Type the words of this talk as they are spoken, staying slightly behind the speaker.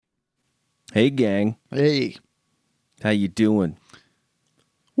Hey, gang. Hey. How you doing?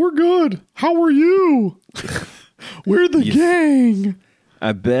 We're good. How are you? We're the gang.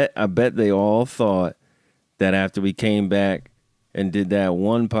 I bet they all thought that after we came back and did that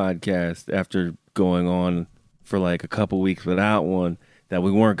one podcast after going on for like a couple weeks without one, that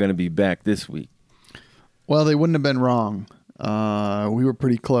we weren't going to be back this week. Well, they wouldn't have been wrong. We were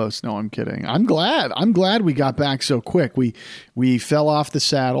pretty close. No, I'm kidding. I'm glad we got back so quick. We fell off the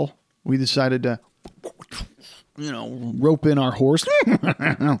saddle. We decided to, rope in our horse.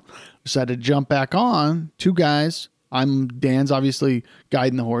 Decided to jump back on. Two guys. Dan's obviously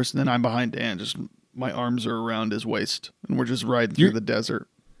guiding the horse, and then I'm behind Dan. Just my arms are around his waist, and we're just riding through the desert.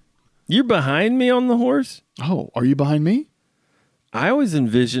 You're behind me on the horse? Oh, are you behind me? I always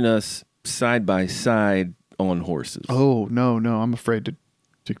envision us side by side on horses. Oh, no. I'm afraid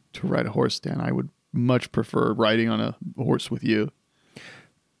to ride a horse, Dan. I would much prefer riding on a horse with you.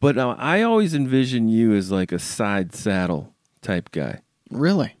 But I always envision you as like a side saddle type guy.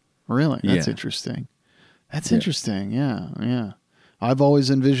 Really? That's interesting. That's interesting. Yeah. I've always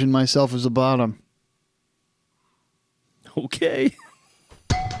envisioned myself as a bottom. Okay.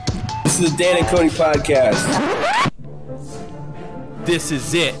 This is the Dan and Cody podcast. This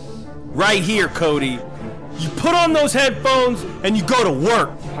is it. Right here, Cody. You put on those headphones and you go to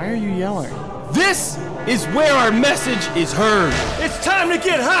work. Why are you yelling? This is where our message is heard. It's time to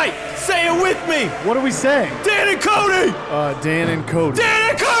get hype. Say it with me. What are we saying? Dan and Cody. Dan and Cody.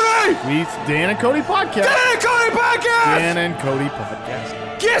 Dan and Cody. Dan and Cody podcast. Dan and Cody podcast. Dan and Cody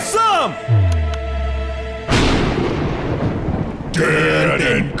podcast. Get some. Dan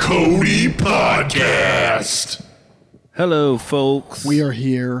and Cody podcast. Hello, folks. We are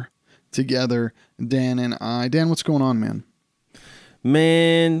here together, Dan and I. Dan, what's going on, man?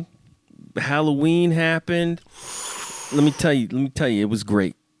 Man, Halloween happened. Let me tell you, it was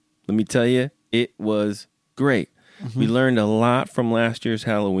great. Mm-hmm. We learned a lot from last year's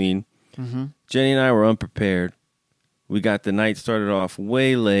Halloween. Mm-hmm. Jenny and I were unprepared. We got the night started off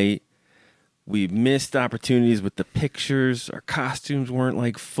way late. We missed opportunities with the pictures. Our costumes weren't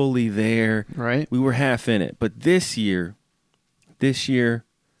like fully there. Right. We were half in it. But this year,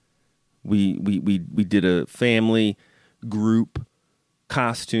 we did a family group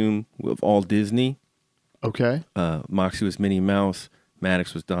costume of all Disney. Okay. Moxie was Minnie Mouse,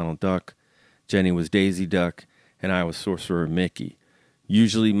 Maddox was Donald Duck, Jenny was Daisy Duck, and I was Sorcerer Mickey.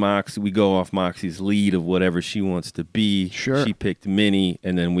 Usually we go off Moxie's lead of whatever she wants to be. Sure. She picked Minnie,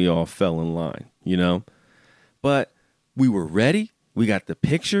 and then we all fell in line, But we were ready. We got the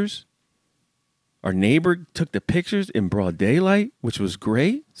pictures. Our neighbor took the pictures in broad daylight, which was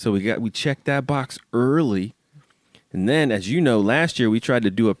great. So we checked that box early. And then, as you know, last year we tried to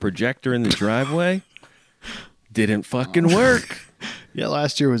do a projector in the driveway. Didn't fucking work. Yeah,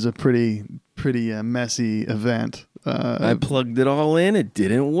 last year was a pretty messy event. I plugged it all in. It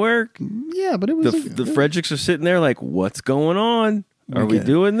didn't work. Yeah, but it was the Fredericks are sitting there like, "What's going on? Are we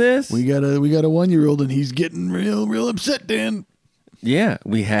doing this?" We got a 1-year-old and he's getting real upset, Dan. Yeah,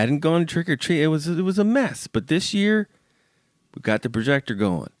 we hadn't gone trick or treat. It was a mess. But this year, we got the projector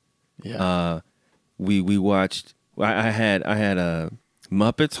going. Yeah. We watched. I had a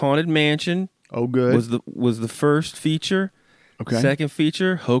Muppets Haunted Mansion. Oh, good. Was the first feature. Okay. Second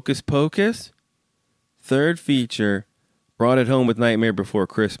feature, Hocus Pocus. Third feature, Brought It Home with Nightmare Before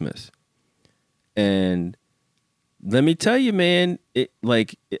Christmas. And let me tell you, man, I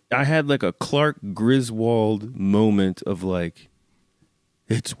had like a Clark Griswold moment of like,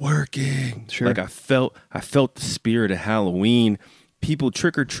 it's working. Sure. Like I felt the spirit of Halloween. People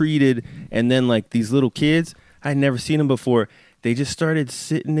trick-or-treated, and then like these little kids, I'd never seen them before. They just started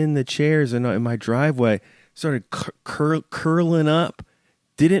sitting in the chairs in my driveway, started curling up,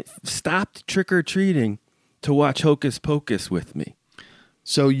 didn't stop trick-or-treating to watch Hocus Pocus with me.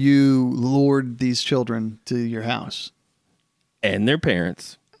 So you lured these children to your house? And their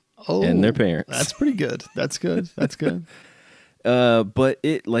parents. Oh. And their parents. That's pretty good. That's good. But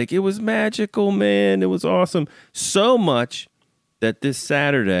it was magical, man. It was awesome. So much that this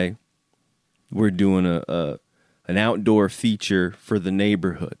Saturday we're doing an outdoor feature for the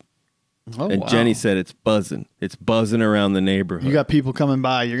neighborhood. Oh, and wow. Jenny said it's buzzing. It's buzzing around the neighborhood. You got people coming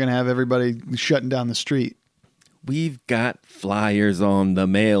by. You're going to have everybody shutting down the street. We've got flyers on the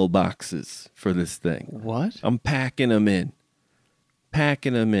mailboxes for this thing. What? I'm packing them in.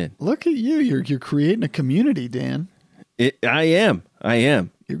 Look at you. You're creating a community, Dan. I am.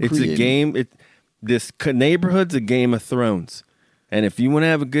 It's creating. A game. This neighborhood's a Game of Thrones. And if you want to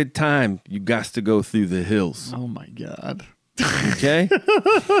have a good time, you got to go through the hills. Oh, my God. Okay?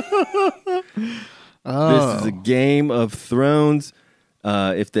 This is a Game of Thrones.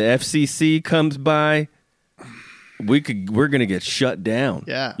 If the FCC comes by, we're gonna get shut down.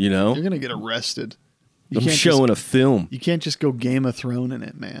 Yeah. You know, You're going to get arrested. I'm showing a film. You can't just go Game of Thrones in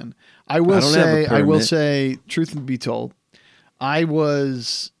it, man. I will say, truth be told, I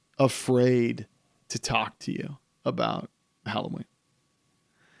was afraid to talk to you about Halloween.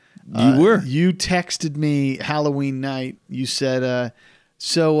 You texted me Halloween night. You said,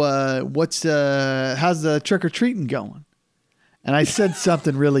 how's the trick-or-treating going? And I said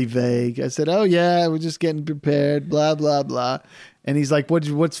something really vague. I said, oh, yeah, we're just getting prepared, blah, blah, blah. And he's like,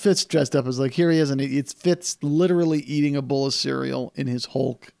 what's Fitz dressed up? I was like, here he is. And it's Fitz literally eating a bowl of cereal in his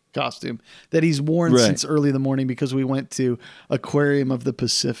Hulk costume that he's worn since early in the morning because we went to Aquarium of the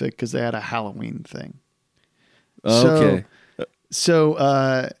Pacific because they had a Halloween thing. Okay.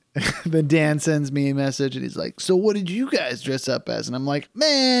 So then Dan sends me a message and he's like, so what did you guys dress up as? And I'm like,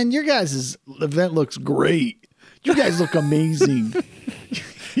 man, your guys' event looks great. You guys look amazing.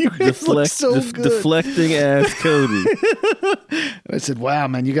 You guys look so good. Deflecting ass Cody. I said, wow,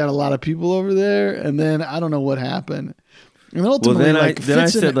 man, you got a lot of people over there. And then I don't know what happened. And ultimately, I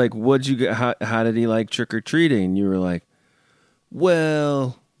said, like, what'd you get? How did he like trick or treating? And you were like,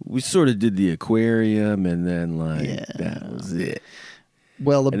 well, we sort of did the aquarium, and then that was it.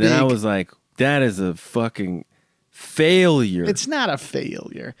 Well, then I was like, that is a fucking failure. It's not a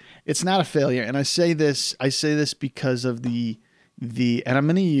failure. It's not a failure. And I say this because of the and I'm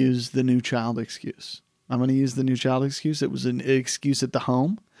going to use the new child excuse. I'm going to use the new child excuse. It was an excuse at the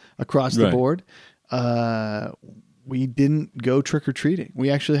home across the board. We didn't go trick-or-treating.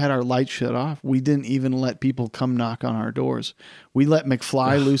 We actually had our lights shut off. We didn't even let people come knock on our doors. We let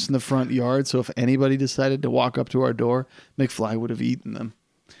McFly loose in the front yard, so if anybody decided to walk up to our door, McFly would have eaten them.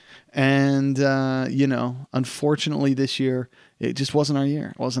 And, unfortunately this year, it just wasn't our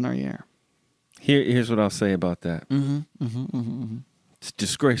year. It wasn't our year. Here's what I'll say about that. It's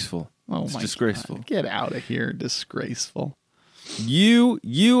disgraceful. It's disgraceful. God. Get out of here, disgraceful. You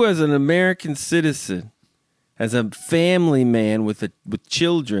as an American citizen, as a family man with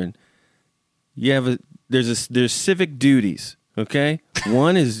children, there's civic duties. Okay,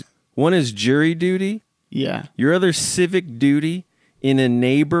 one is jury duty. Yeah. Your other civic duty in a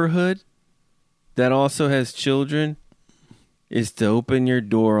neighborhood that also has children is to open your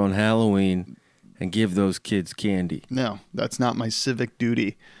door on Halloween and give those kids candy. No, that's not my civic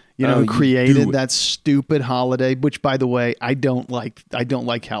duty. Who created that stupid holiday? Which, by the way, I don't like. I don't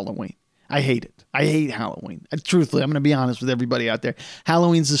like Halloween. I hate it. I hate Halloween. Truthfully, I'm going to be honest with everybody out there.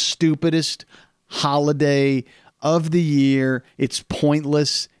 Halloween's the stupidest holiday of the year. It's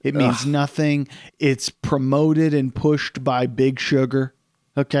pointless. It means nothing. It's promoted and pushed by Big Sugar.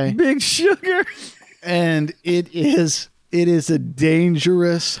 Okay? Big Sugar. And it is a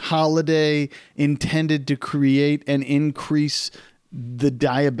dangerous holiday intended to create and increase the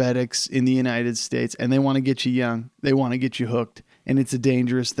diabetics in the United States. And they want to get you young. They want to get you hooked. And it's a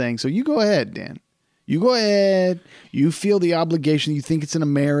dangerous thing. So you go ahead, Dan. You go ahead. You feel the obligation. You think it's an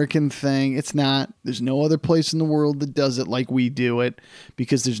American thing. It's not. There's no other place in the world that does it like we do it,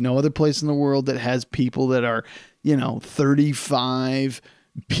 because there's no other place in the world that has people that are, 35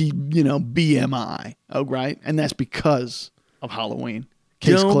 BMI. Oh, right. And that's because of Halloween.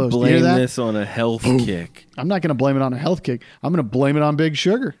 Case Don't closed. blame this on a health kick. I'm not going to blame it on a health kick. I'm going to blame it on Big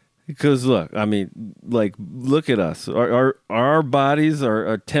Sugar. Because look at us. Our bodies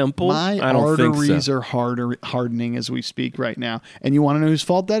are a temple. My arteries are hardening as we speak right now. And you want to know whose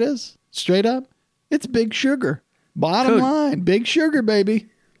fault that is? Straight up, it's Big Sugar. Bottom line, Big Sugar, baby.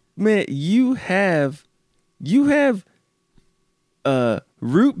 Man, you have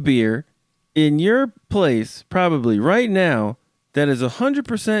root beer in your place probably right now that is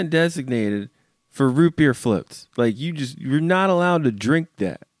 100% designated for root beer floats. Like you're not allowed to drink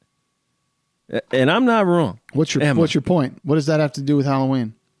that. And I'm not wrong. What's your point? What does that have to do with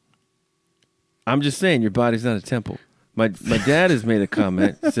Halloween? I'm just saying your body's not a temple. My dad has made a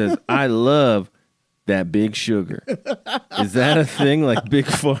comment. Says, I love that Big Sugar. Is that a thing like Big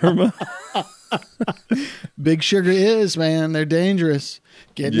Pharma? Big Sugar is, man. They're dangerous.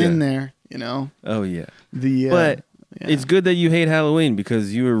 Getting in there, Oh, yeah. It's good that you hate Halloween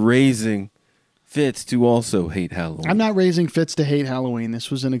because you were raising Fitz to also hate Halloween. I'm not raising Fitz to hate Halloween. This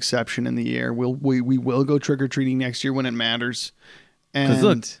was an exception in the year. We will go trick-or-treating next year when it matters. Because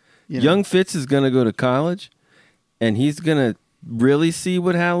look, young Fitz is going to go to college, and he's going to really see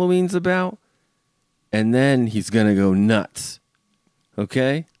what Halloween's about, and then he's going to go nuts.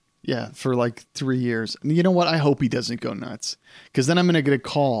 Okay? Yeah, for like 3 years. And you know what? I hope he doesn't go nuts, because then I'm going to get a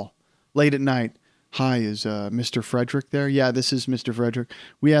call late at night. Hi, is Mr. Frederick there? Yeah, this is Mr. Frederick.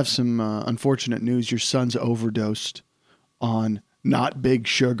 We have some unfortunate news. Your son's overdosed on not Big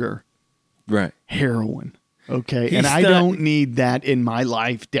Sugar. Right. Heroin. Okay. He's and I not- don't need that in my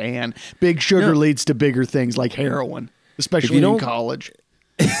life, Dan. Big Sugar leads to bigger things like heroin, especially in don't- college.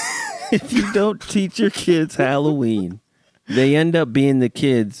 If you don't teach your kids Halloween, they end up being the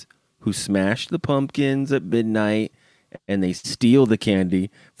kids who smash the pumpkins at midnight and they steal the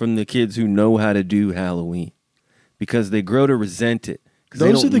candy from the kids who know how to do Halloween because they grow to resent it because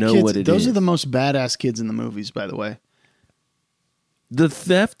they don't know what it is. Those are the most badass kids in the movies, by the way. The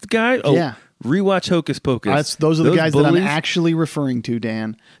theft guy? Oh, Yeah. Rewatch Hocus Pocus. Those are the guys that I'm bullies, actually referring to,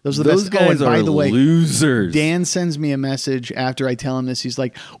 Dan. Those are the Those best. Oh, and guys by are the way, losers. Dan sends me a message after I tell him this. He's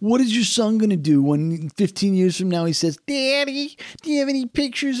like, "What is your son going to do when 15 years from now he says, 'Daddy, do you have any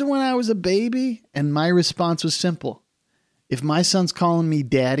pictures of when I was a baby?'" And my response was simple. If my son's calling me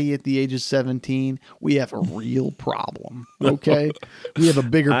daddy at the age of 17, we have a real problem. Okay? We have a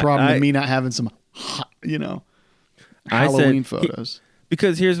bigger problem than me not having some, Halloween photos.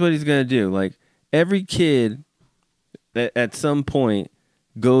 Because here's what he's going to do. Like, every kid at some point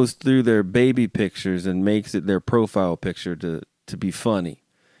goes through their baby pictures and makes it their profile picture to be funny.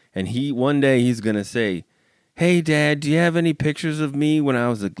 And one day he's going to say, "Hey, Dad, do you have any pictures of me when I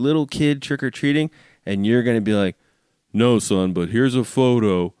was a little kid trick-or-treating?" And you're going to be like, "No, son, but here's a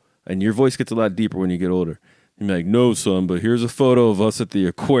photo." And your voice gets a lot deeper when you get older. You're like, "No, son, but here's a photo of us at the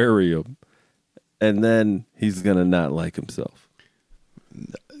aquarium." And then he's going to not like himself.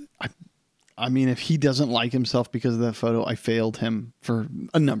 I mean, if he doesn't like himself because of that photo, I failed him for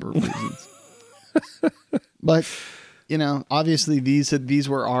a number of reasons. But, obviously these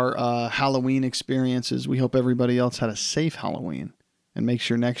were our Halloween experiences. We hope everybody else had a safe Halloween. And make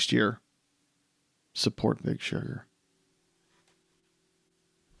sure next year, support Big Sugar.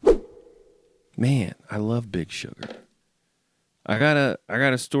 Man, I love Big Sugar. I got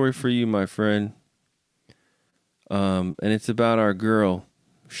a story for you, my friend. And it's about our girl,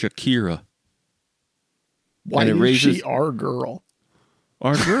 Shakira. Why is she our girl?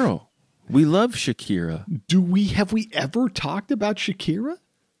 Our girl. We love Shakira. Have we ever talked about Shakira?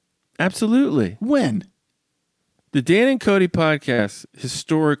 Absolutely. When? The Dan and Cody podcast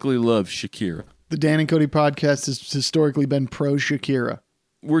historically loves Shakira. The Dan and Cody podcast has historically been pro Shakira.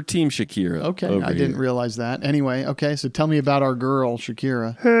 We're Team Shakira. Okay, over I didn't here. realize that. Anyway, okay, so tell me about our girl,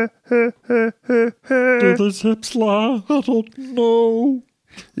 Shakira. Do those hips lie? I don't know.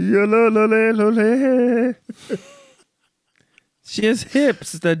 She has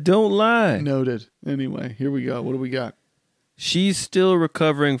hips that don't lie. Noted. Anyway, here we go. What do we got? She's still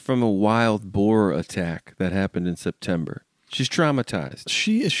recovering from a wild boar attack that happened in September. She's traumatized.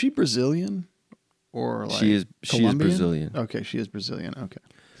 Is she Brazilian? Or like She is Colombian? Brazilian. Okay, she is Brazilian. Okay.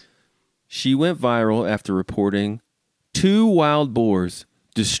 She went viral after reporting 2 wild boars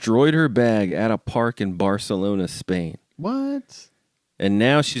destroyed her bag at a park in Barcelona, Spain. What? And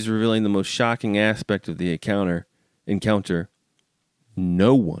now she's revealing the most shocking aspect of the encounter.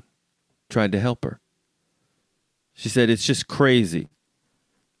 No one tried to help her. She said, "It's just crazy.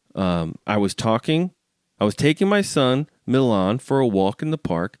 I was taking my son, Milan, for a walk in the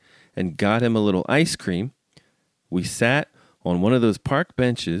park and got him a little ice cream. We sat on one of those park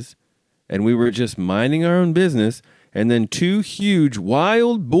benches and we were just minding our own business. And then 2 huge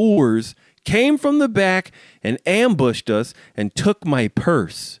wild boars came from the back and ambushed us and took my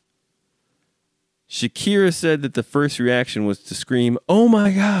purse." Shakira said that the first reaction was to scream, "Oh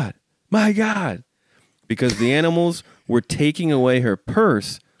my God, my God," because the animals were taking away her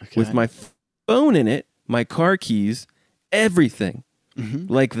purse with my phone in it, my car keys, everything.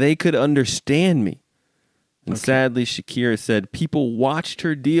 Like they could understand me. And sadly, Shakira said people watched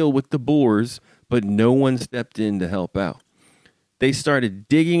her deal with the boars, but no one stepped in to help out. They started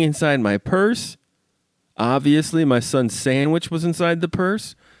digging inside my purse. Obviously, my son's sandwich was inside the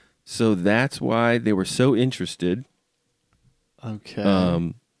purse. So that's why they were so interested.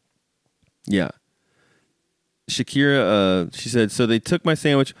 Okay. Yeah. Shakira, she said, "So they took my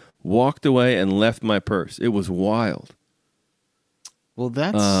sandwich, walked away, and left my purse. It was wild." Well,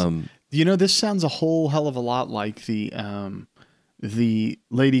 that's this sounds a whole hell of a lot like the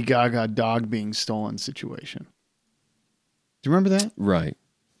Lady Gaga dog being stolen situation. Do you remember that? Right.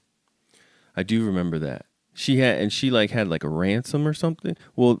 I do remember that. She had a ransom or something.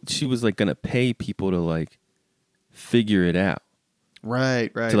 Well, she was like gonna pay people to like figure it out.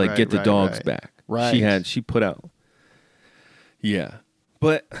 Right. To like get the dogs back. Right. She put out. Yeah.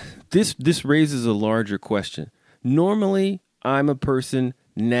 But this raises a larger question. Normally, I'm a person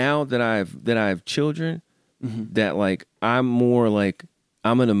now that I have children that like I'm more like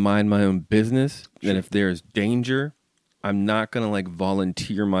I'm gonna mind my own business. And if there's danger, I'm not gonna like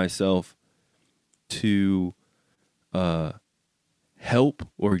volunteer myself to help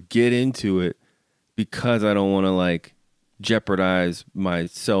or get into it because I don't want to like jeopardize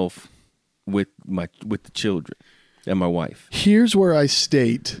myself with the children and my wife. Here's where I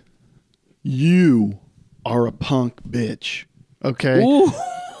state you are a punk bitch. Okay? Ooh.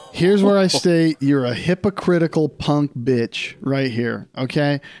 Here's where I state you're a hypocritical punk bitch right here.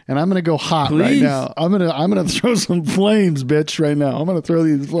 Okay? And I'm gonna go hot right Please. now. I'm gonna throw some flames, bitch, right now. I'm gonna throw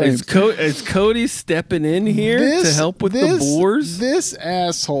these flames. Is Cody stepping in here to help with the boars? This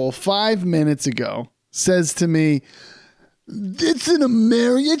asshole 5 minutes ago says to me,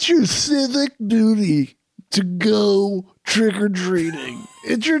 it's your civic duty to go trick-or-treating.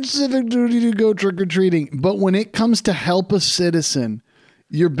 It's your civic duty to go trick-or-treating. But when it comes to help a citizen,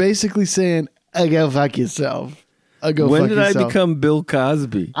 you're basically saying, go fuck yourself. When did I become Bill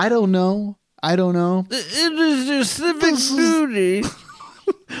Cosby? I don't know. It is your civic duty.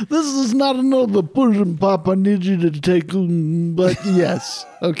 This is not another push pop I need you to take. But yes,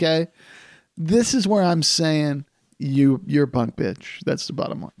 okay. This is where I'm saying you're a punk bitch. That's the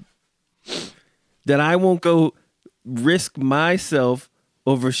bottom line. That I won't go risk myself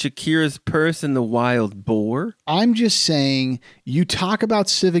over Shakira's purse and the wild boar. I'm just saying, you talk about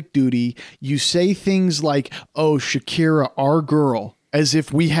civic duty. You say things like, oh, Shakira, our girl, as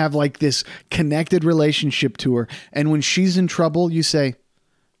if we have like this connected relationship to her. And when she's in trouble, you say,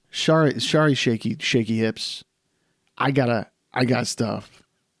 sorry, shaky hips. I got stuff.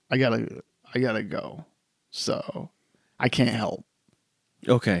 I gotta go. So I can't help.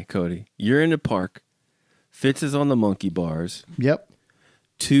 Okay, Cody, you're in the park. Fitz is on the monkey bars. Yep.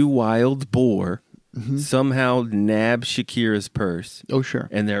 2 wild boar somehow nab Shakira's purse. Oh, sure.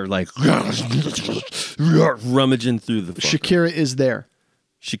 And they're like rummaging through the fucker. Shakira is there.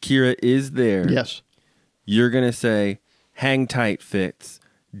 Shakira is there. Yes. You're going to say, hang tight, Fitz.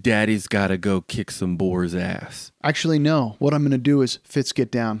 Daddy's got to go kick some boar's ass. Actually, no. What I'm going to do is, Fitz,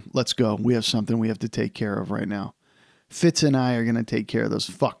 get down. Let's go. We have something we have to take care of right now. Fitz and I are going to take care of those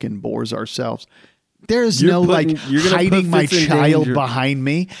fucking boars ourselves. There's You're hiding my Fitz in child danger. behind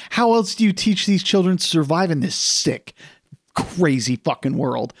me. How else do you teach these children to survive in this sick, crazy fucking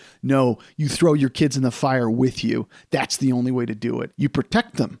world? No, you throw your kids in the fire with you. That's the only way to do it. You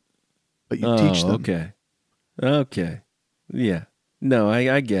protect them, but you teach them. Okay. Yeah. No,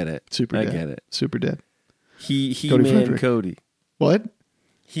 I get it. I get it. Super dead. He-Man Cody. What?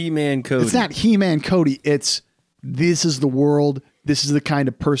 He-Man Cody. It's not He-Man Cody. It's this is the world. This is the kind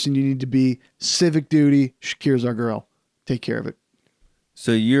of person you need to be. Civic duty. Shakira's our girl. Take care of it.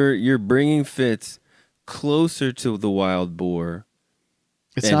 So you're bringing Fitz closer to the wild boar.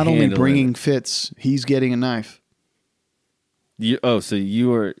 It's and not only handling bringing it. Fitz. He's getting a knife. So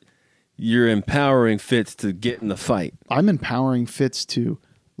you're empowering Fitz to get in the fight. I'm empowering Fitz to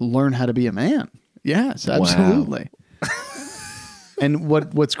learn how to be a man. Yes, absolutely. And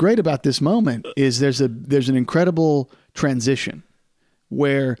what's great about this moment is there's an incredible transition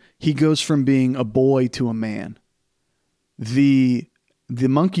where he goes from being a boy to a man. The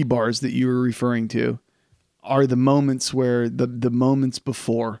monkey bars that you were referring to are the moments where the moments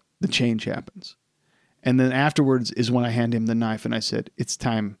before the change happens. And then afterwards is when I hand him the knife and I said, it's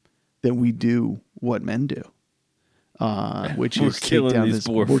time that we do what men do. Which We're is killing take down these this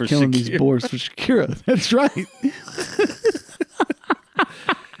boar We're for killing these Shakira. boars for Shakira. That's right.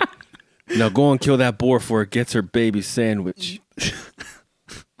 Now go and kill that boar before it gets her baby sandwich.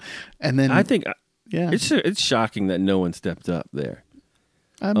 And then I think yeah. it's shocking that no one stepped up there.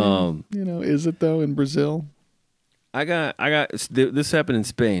 I mean, is it though in Brazil? I got this happened in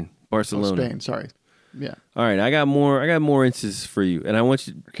Spain, Barcelona. Spain, sorry. Yeah. All right, I got more instances for you, and I want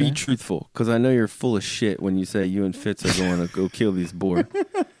you to be truthful because I know you're full of shit when you say you and Fitz are going to go kill these boar.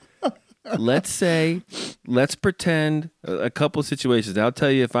 Let's pretend a couple situations. I'll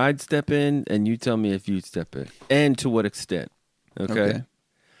tell you if I'd step in, and you tell me if you'd step in, and to what extent. Okay.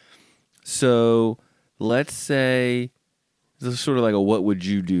 So let's say this is sort of like a what would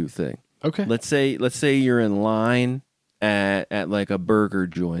you do thing. Okay. Let's say you're in line at like a burger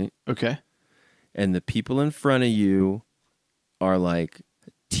joint. Okay. And the people in front of you are like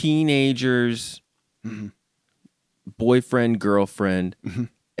teenagers, boyfriend, girlfriend,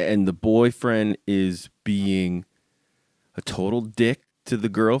 and the boyfriend is being a total dick to the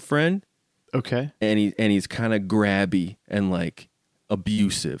girlfriend. Okay. And he's kind of grabby and like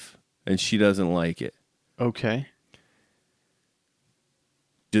abusive, and she doesn't like it. Okay.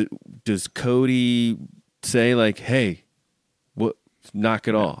 Does Cody say like, "Hey, what? Knock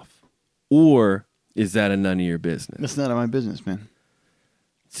it off," or is that none of your business? That's none of my business, man.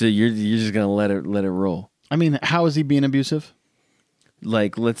 So you're just gonna let it roll. I mean, how is he being abusive?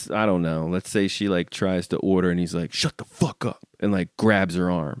 Like I don't know. Let's say she like tries to order and he's like, "Shut the fuck up," and like grabs her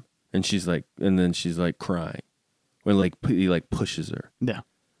arm, and then she's like crying, when like he like pushes her. Yeah.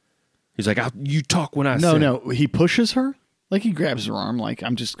 He's like, "You talk when I No, say." no, he pushes her. Like he grabs her arm. Like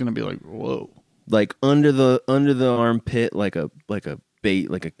I'm just gonna be like, whoa. Like under the armpit, like a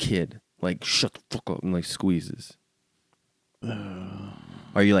bait, like a kid. Like shut the fuck up, and like squeezes.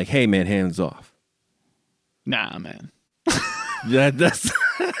 Are you like, hey man, hands off? Nah, man. Yeah, that's.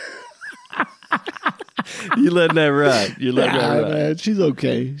 You letting that ride. You're letting that ride. Man, she's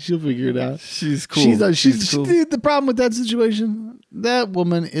okay. She'll figure it out. She's cool. She's cool. The problem with that situation, that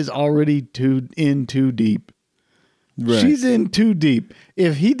woman is already too deep. Right. She's in too deep.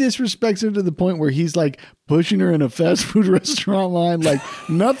 If he disrespects her to the point where he's like pushing her in a fast food restaurant line, like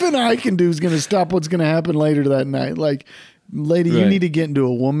nothing I can do is going to stop what's going to happen later that night. Like, lady, you need to get into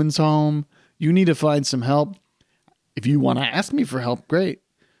a woman's home. You need to find some help. If you want to ask me for help, great.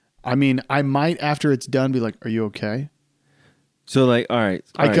 I mean, I might after it's done be like, "Are you okay?" So like, all right.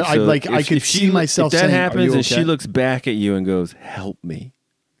 I could see myself if that saying, happens, "Are you and okay?" she looks back at you and goes, "Help me."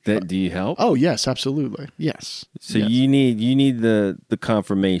 Do you help? Oh yes, absolutely. Yes. So yes. you need the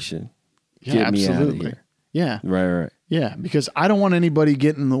confirmation. Yeah, Get absolutely. me out of here. Yeah. Right. Yeah, because I don't want anybody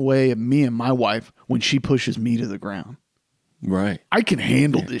getting in the way of me and my wife when she pushes me to the ground. Right. I can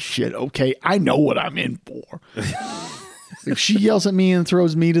handle this shit, okay? I know what I'm in for. If she yells at me and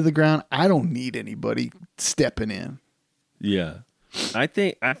throws me to the ground, I don't need anybody stepping in. Yeah. I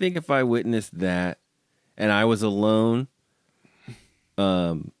think if I witnessed that and I was alone,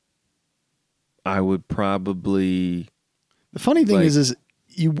 I would probably. The funny thing is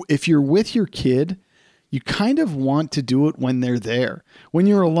if you're with your kid, you kind of want to do it when they're there. When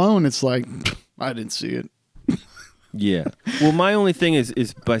you're alone, it's like, I didn't see it. Yeah. Well, my only thing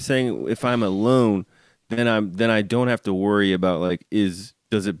is by saying if I'm alone, then I don't have to worry about like does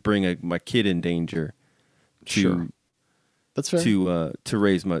it bring my kid in danger Sure. That's fair. to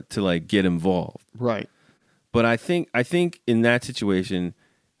raise to like get involved. Right. But I think in that situation,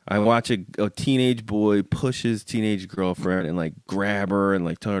 I watch a teenage boy push his teenage girlfriend and like grab her and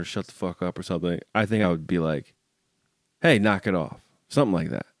like tell her to shut the fuck up or something. I think I would be like, "Hey, knock it off." Something like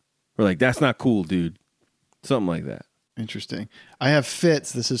that. Or like, "That's not cool, dude." Something like that. Interesting. I have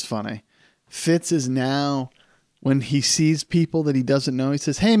Fitz. This is funny. Fitz is now, when he sees people that he doesn't know, he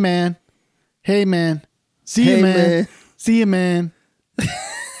says, "Hey, man. Hey, man. See you, man. See you, man."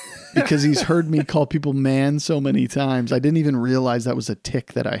 Because he's heard me call people man so many times. I didn't even realize that was a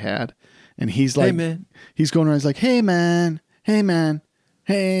tick that I had. And he's like, "Hey, man." He's going around, he's like, "Hey, man. Hey, man.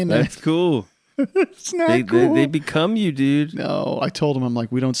 Hey, man." That's cool. It's not cool. They become you, dude. No, I told him, I'm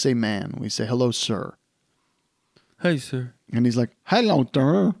like, we don't say man. We say, "Hello, sir." "Hey, sir." And he's like, "Hello,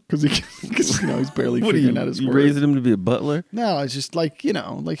 sir." Because he's barely What are figuring you, out his you words. raising him to be a butler? No, it's just like,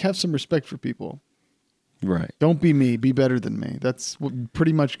 have some respect for people. Right. Don't be me. Be better than me. That's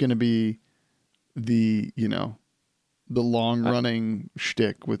pretty much going to be the long running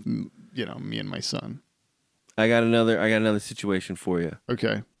shtick with, me and my son. I got another situation for you.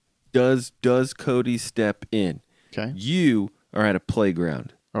 Okay. Does Cody step in? Okay. You are at a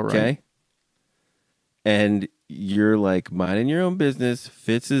playground. All right. Okay. And you're like minding your own business.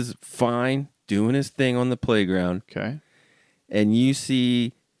 Fitz is fine doing his thing on the playground. Okay. And you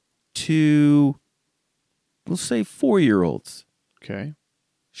see two, we'll say 4-year-olds, Okay.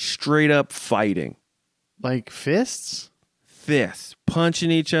 straight up fighting. Like fists? Fists,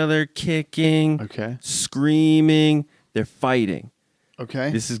 punching each other, kicking, Okay. screaming. They're fighting.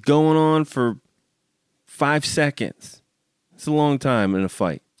 Okay. This is going on for 5 seconds. It's a long time in a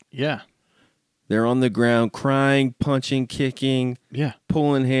fight. Yeah. They're on the ground crying, punching, kicking, Yeah.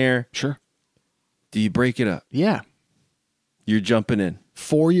 pulling hair. Sure. Do you break it up? Yeah. You're jumping in.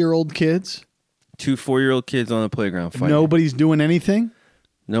 4-year-old kids. 2 4-year-old kids on the playground fighting. Nobody's doing anything.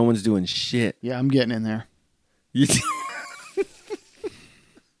 No one's doing shit. Yeah, I'm getting in there.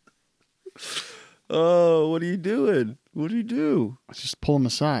 Oh, what are you doing? What do you do? I just pull them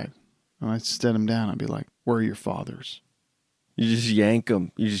aside. And I set them down. I'd be like, "Where are your fathers?" You just yank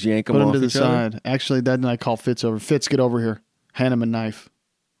them. You just yank them Put off them to the each other? side. Actually, then I call Fitz over. "Fitz, get over here." Hand him a knife.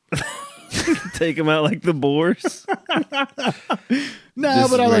 Take them out like the boars? No, This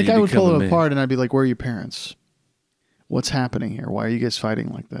but is where you I would become pull a them man. apart and I'd be like, "Where are your parents? What's happening here? Why are you guys fighting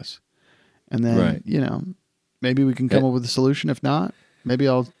like this?" And then, Right. maybe we can come up with a solution. If not, maybe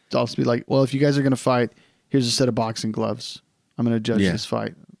I'll just be like, "Well, if you guys are going to fight, here's a set of boxing gloves. I'm going to judge this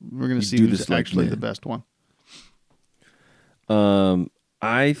fight. We're going to see do who's this like actually men." the best one."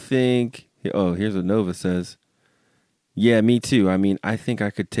 I think. Oh, here's what Nova says. Yeah, me too. I mean, I think I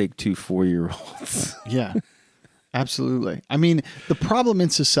could take 2 4-year-olds. Yeah, absolutely. I mean, the problem in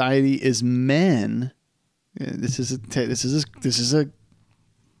society is men This is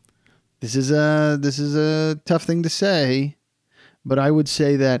a tough thing to say, but I would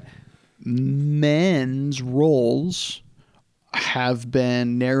say that men's roles have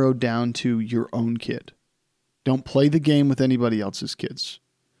been narrowed down to your own kid. Don't play the game with anybody else's kids.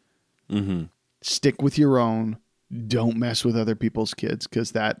 Mm-hmm. Stick with your own. Don't mess with other people's kids,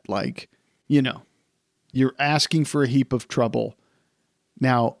 because that, like, you're asking for a heap of trouble.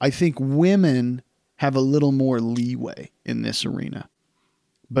 Now, I think women have a little more leeway in this arena.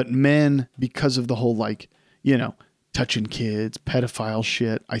 But men, because of the whole, like, touching kids, pedophile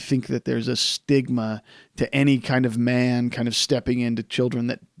shit, I think that there's a stigma to any kind of man kind of stepping into children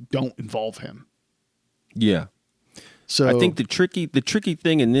that don't involve him. Yeah. So I think the tricky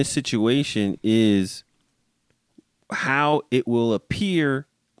thing in this situation is how it will appear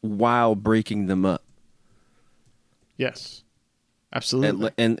while breaking them up. Yes.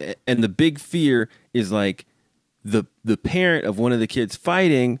 Absolutely. And the big fear is, like, the parent of one of the kids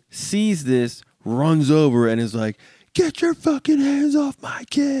fighting sees this, runs over and is like, "Get your fucking hands off my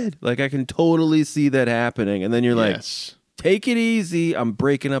kid." Like, I can totally see that happening. And then you're like, "Take it easy. I'm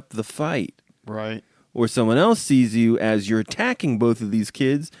breaking up the fight." Right. Or someone else sees you as you're attacking both of these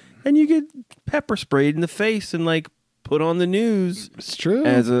kids and you get pepper sprayed in the face and, like, put on the news. It's true.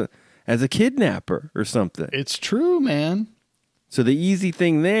 As a kidnapper or something. It's true, man. So the easy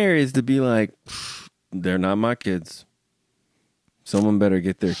thing there is to be like, "They're not my kids. Someone better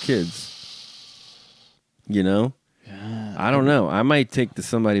get their kids." Yeah. I don't know. I might take the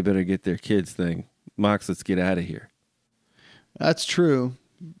 "somebody better get their kids" thing. Mox, let's get out of here. That's true.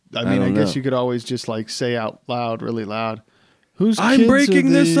 I mean, I guess you could always just, like, say out loud, really loud, I'm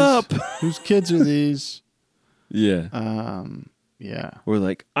breaking this up. Whose kids are these? Yeah. Yeah. Or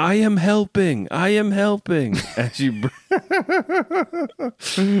like, I am helping. As you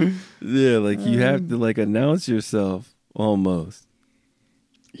yeah, like, you have to, like, announce yourself almost.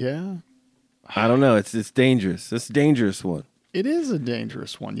 Yeah. I don't know. It's dangerous. It's a dangerous one. It is a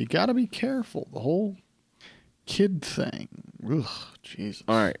dangerous one. You got to be careful. The whole kid thing. Ugh, Jesus.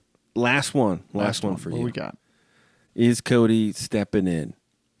 All right. Last one. Last one for you. What we got? Is Cody stepping in?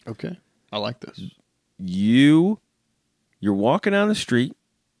 Okay. I like this. You're walking down the street,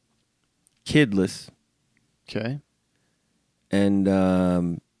 kidless. Okay. And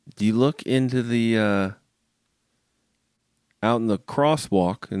you look into the out in the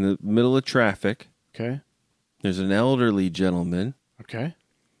crosswalk in the middle of traffic. Okay. There's an elderly gentleman. Okay.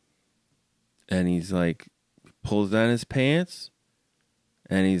 And he's like, pulls down his pants,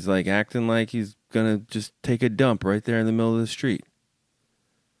 and he's like acting like he's gonna just take a dump right there in the middle of the street.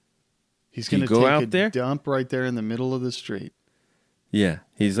 He's gonna take a dump right there in the middle of the street. Yeah,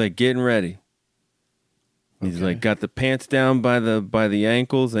 he's like getting ready. He's like got the pants down by the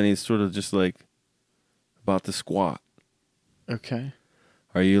ankles, and he's sort of just like about to squat. Okay.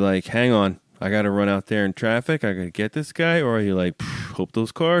 Are you like, hang on, I got to run out there in traffic, I got to get this guy? Or are you like, hope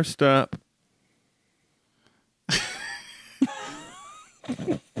those cars stop?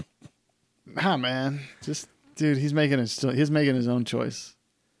 Nah, man. Just, dude, he's making his own choice.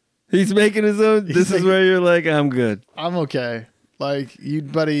 He's making his own. This is where you're like, I'm good. I'm okay. Like, you,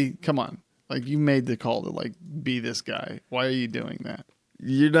 buddy, come on. Like, you made the call to, like, be this guy. Why are you doing that?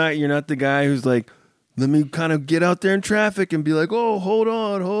 You're not the guy who's like, let me kind of get out there in traffic and be like, oh, hold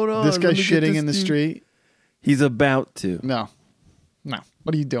on. This guy's shitting in the street. He's about to. No.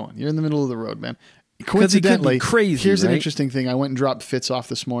 What are you doing? You're in the middle of the road, man. Coincidentally, crazy. Here's an right? interesting thing. I went and dropped Fitz off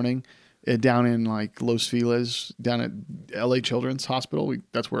this morning down in, like, Los Feliz, down at LA Children's Hospital.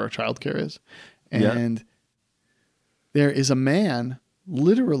 That's where our childcare is. And there is a man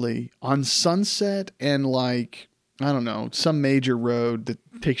literally on Sunset and, like, I don't know, some major road that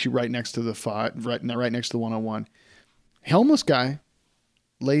takes you right next to the right next to the 101. Homeless guy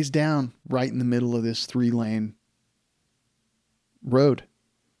lays down right in the middle of this 3-lane road,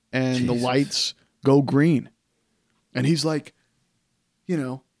 and the lights go green, and he's like,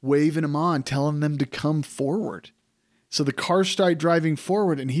 waving them on, telling them to come forward. So the cars start driving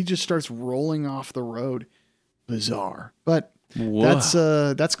forward, and he just starts rolling off the road. Bizarre, but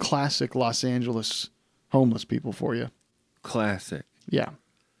that's classic Los Angeles homeless people for you. Classic. Yeah.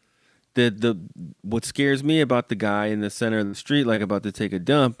 What scares me about the guy in the center of the street, like about to take a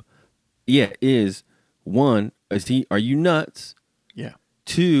dump, is one, are you nuts? Yeah.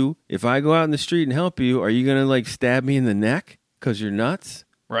 2, if I go out in the street and help you, are you gonna like stab me in the neck because you're nuts?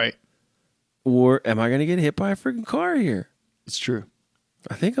 Right. Or am I gonna get hit by a freaking car here? It's true.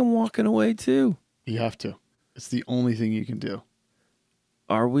 I think I'm walking away too. You have to. It's the only thing you can do.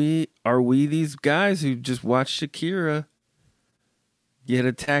 Are we these guys who just watched Shakira get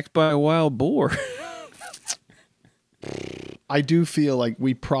attacked by a wild boar? I do feel like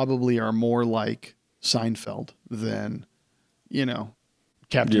we probably are more like Seinfeld than,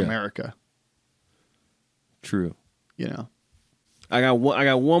 Captain America. True. I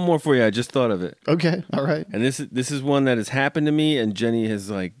got one more for you. I just thought of it. Okay. All right. And this is one that has happened to me, and Jenny has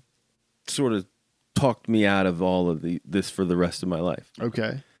like sort of talked me out of all of this for the rest of my life.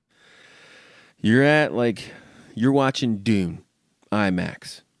 Okay. You're watching Dune,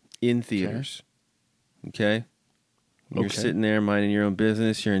 IMAX, in theaters. Okay? You're sitting there minding your own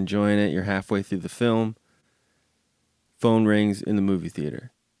business. You're enjoying it. You're halfway through the film. Phone rings in the movie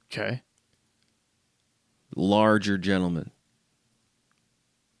theater. Okay. Larger gentleman.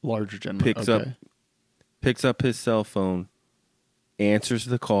 Picks up his cell phone, answers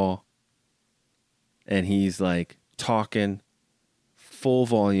the call, and he's like talking full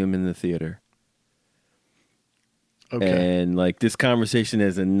volume in the theater. Okay. And like this conversation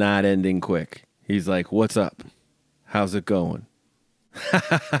is not ending quick. He's like, "What's up? How's it going?"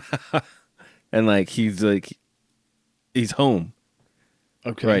 And like he's home.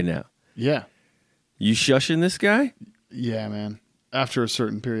 Okay. Right now. Yeah. You shushing this guy? Yeah, man. After a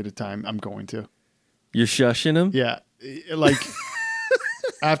certain period of time, I'm going to. You're shushing him? Yeah. Like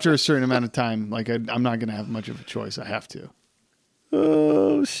after a certain amount of time, like I'm not going to have much of a choice. I have to.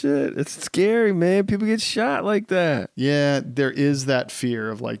 Oh shit. It's scary, man. People get shot like that. Yeah, there is that fear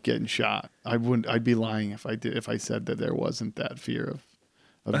of like getting shot. I'd be lying if I said that there wasn't that fear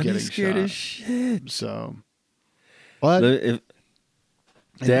of I'd getting be scared shot. as shit. So but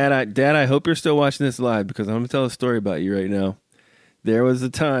Dad, I hope you're still watching this live because I'm going to tell a story about you right now. There was a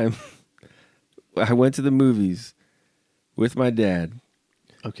time I went to the movies with my dad.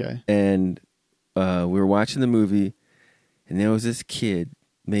 Okay. And we were watching the movie, and there was this kid,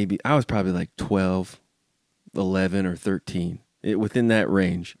 maybe, I was probably like 12, 11, or 13, within that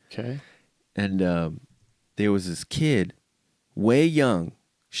range. Okay. And there was this kid, way young,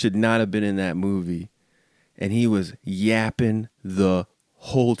 should not have been in that movie, and he was yapping the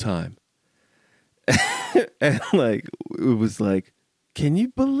whole time. And like, it was like, can you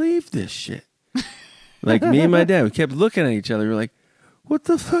believe this shit? Like me and my dad, we kept looking at each other. We were like, what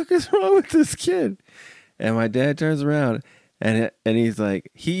the fuck is wrong with this kid? And my dad turns around and he's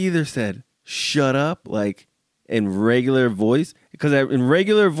like, he either said, shut up, like in regular voice, because in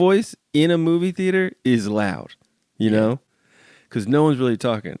regular voice in a movie theater is loud, you know, because no one's really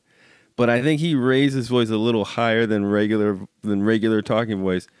talking. But I think he raised his voice a little higher than regular talking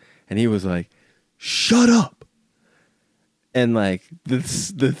voice. And he was like, shut up. And like the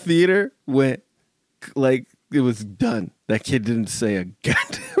theater went like it was done. That kid didn't say a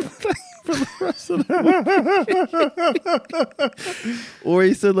goddamn thing for the rest of the movie. Or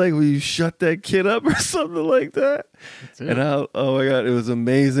he said like, will you shut that kid up or something like that? And oh my God, it was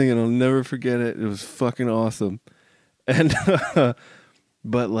amazing and I'll never forget it. It was fucking awesome. And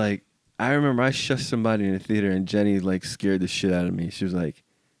but like I remember I shushed somebody in the theater and Jenny like scared the shit out of me. She was like,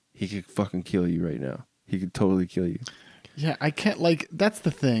 he could fucking kill you right now. He could totally kill you. Yeah, I can't, like, that's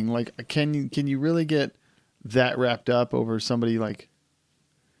the thing. Like, can you really get that wrapped up over somebody, like,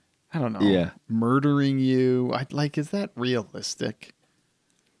 I don't know, murdering you? Is that realistic?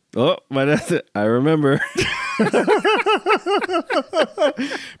 Oh, but that's it. I remember.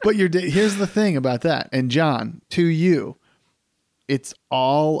 But here's the thing about that. And John, to you, it's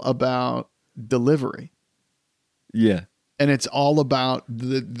all about delivery. Yeah. And it's all about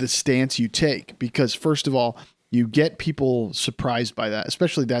the stance you take. Because, first of all, you get people surprised by that,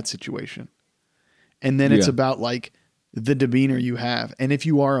 especially that situation. And then it's about like the demeanor you have. And if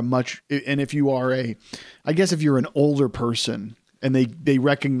you are I guess if you're an older person and they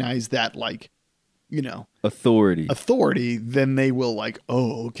recognize that, like, you know, authority, then they will like,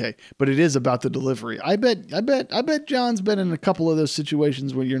 oh, okay. But it is about the delivery. I bet John's been in a couple of those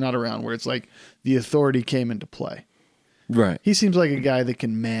situations where you're not around, where it's like the authority came into play. Right. He seems like a guy that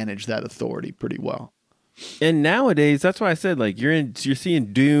can manage that authority pretty well. And nowadays, that's why I said, like, you're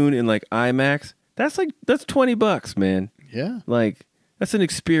seeing Dune in like IMAX. That's $20, man. Yeah. Like, that's an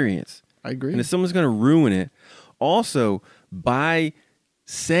experience. I agree. And if someone's going to ruin it, also by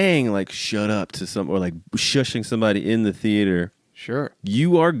saying like shut up to or like shushing somebody in the theater, sure,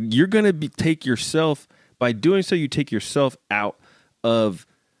 you're going to take yourself, by doing so, you take yourself out of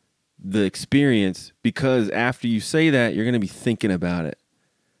the experience, because after you say that, you're going to be thinking about it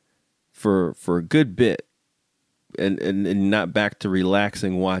for a good bit, and not back to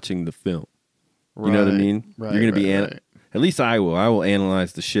relaxing watching the film. Right, you know what I mean? Right, you're going to be right. At least I will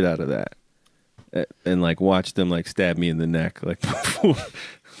analyze the shit out of that, and like watch them like stab me in the neck like before.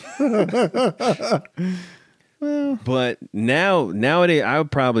 Well, but nowadays I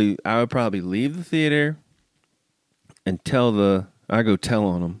would probably leave the theater and I go tell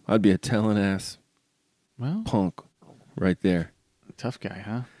on him. I'd be a telling ass punk right there. Tough guy,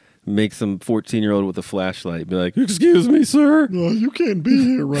 huh? Make some 14-year-old with a flashlight be like, "Excuse me, sir. No, you can't be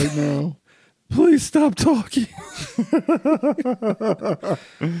here right now. Please stop talking."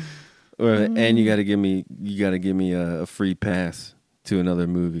 And you got to give me a free pass to another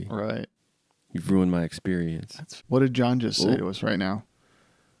movie. Right. You've ruined my experience. What did John just say to us right now?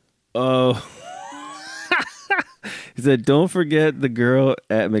 Oh. He said, "Don't forget the girl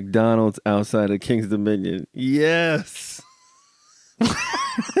at McDonald's outside of King's Dominion." Yes.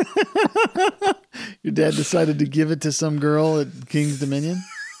 Your dad decided to give it to some girl at King's Dominion?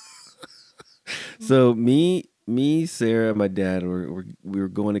 So me, Sarah, and my dad, we were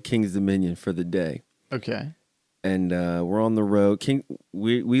going to King's Dominion for the day. Okay. And we're on the road.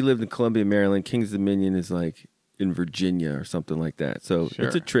 We lived in Columbia, Maryland. King's Dominion is like in Virginia or something like that. So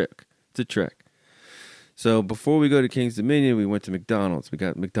It's a trick. It's a trek. So before we go to King's Dominion, we went to McDonald's. We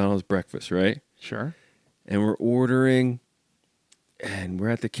got McDonald's breakfast, right? Sure. And we're ordering, and we're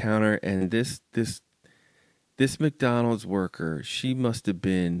at the counter, and this McDonald's worker, she must have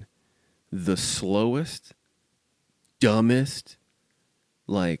been the slowest, dumbest,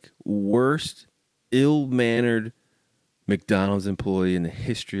 like worst, ill-mannered McDonald's employee in the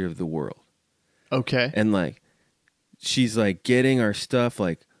history of the world. Okay. And like, she's like getting our stuff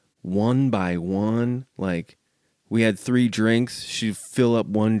like one by one. Like, we had 3 drinks. She'd fill up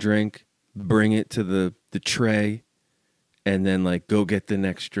one drink, bring it to the tray, and then like go get the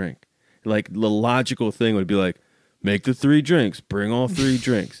next drink. Like, the logical thing would be like, make the 3 drinks, bring all 3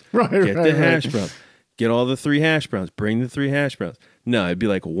 drinks, get the hash browns, get all the 3 hash browns, bring the 3 hash browns. No, it'd be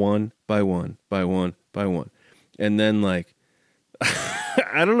like one by one by one by one. And then like,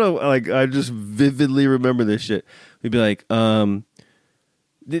 I don't know, like I just vividly remember this shit. We'd be like,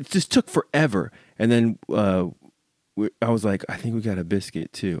 it just took forever. And then I was like, I think we got a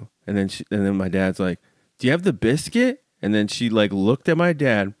biscuit too. And then my dad's like, do you have the biscuit? And then she like looked at my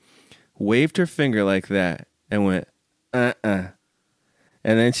dad, waved her finger like that, and went, And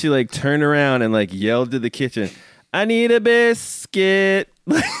then she like turned around and like yelled to the kitchen, "I need a biscuit."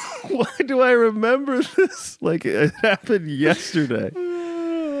 Like, why do I remember this? Like, it happened yesterday.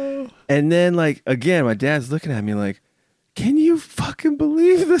 And then like, again, my dad's looking at me like, can you fucking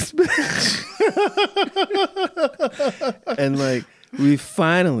believe this bitch? And like, we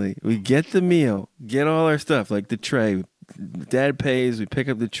get the meal, get all our stuff, like the tray. Dad pays, we pick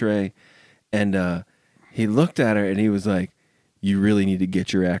up the tray, and he looked at her and he was like, "You really need to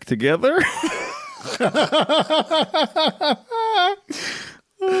get your act together."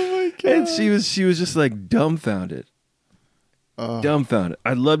 Oh my God. And she was just like dumbfounded. Dumbfounded.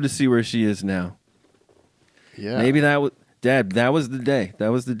 I'd love to see where she is now. Yeah. Maybe Dad, that was the day. That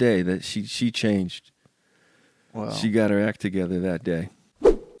was the day that she changed. Wow. She got her act together that day.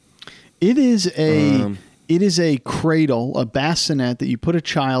 It is a cradle, a bassinet that you put a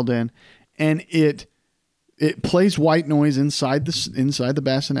child in, and it plays white noise inside the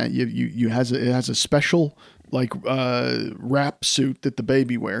bassinet. It has a special like wrap suit that the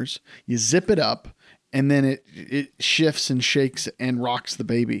baby wears. You zip it up, and then it shifts and shakes and rocks the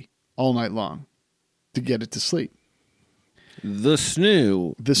baby all night long to get it to sleep. The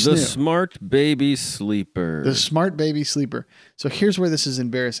Snoo. The smart baby sleeper. The smart baby sleeper. So here's where this is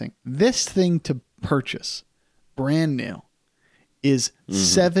embarrassing. This thing to purchase, brand new, is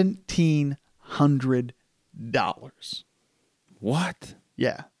 $1,700. What?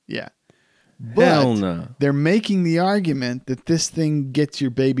 Yeah. Hell no. They're making the argument that this thing gets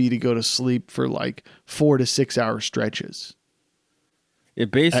your baby to go to sleep for like 4 to 6 hour stretches. It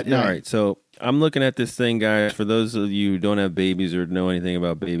basically, all right, so I'm looking at this thing, guys. For those of you who don't have babies or know anything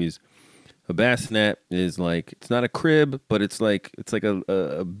about babies, a bassinet is like, it's not a crib, but it's like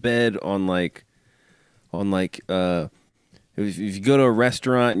a bed on if you go to a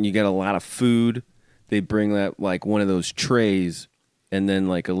restaurant and you get a lot of food, they bring that like one of those trays and then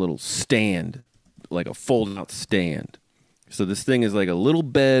like a little stand, like a fold-out stand. So this thing is like a little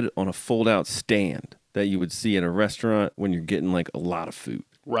bed on a fold-out stand that you would see at a restaurant when you're getting like a lot of food.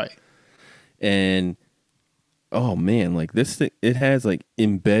 Right. And oh man, like this thing, it has like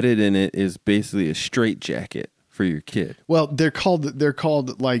embedded in it is basically a straitjacket for your kid. Well, they're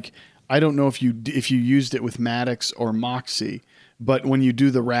called like, I don't know if you used it with Maddox or Moxie, but when you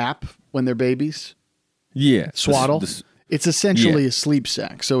do the wrap when they're babies, swaddle, it's essentially a sleep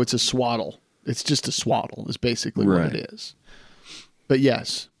sack. So it's a swaddle. It's just a swaddle is basically what it is. But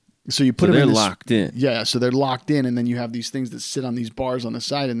yes. So you put them in this, locked in. Yeah, so they're locked in, and then you have these things that sit on these bars on the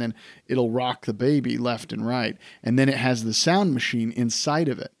side, and then it'll rock the baby left and right. And then it has the sound machine inside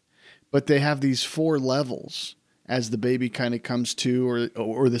of it. But they have these 4 levels, as the baby kind of comes to,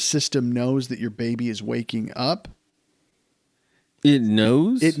 or the system knows that your baby is waking up. It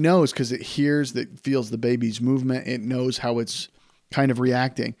knows? It knows because it feels the baby's movement. It knows how it's kind of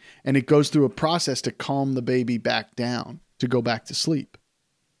reacting. And it goes through a process to calm the baby back down to go back to sleep.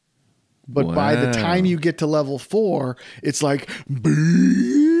 But by the time you get to level 4, it's like,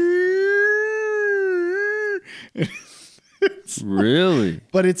 really?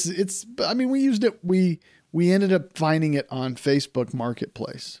 But I mean, we used it. We ended up finding it on Facebook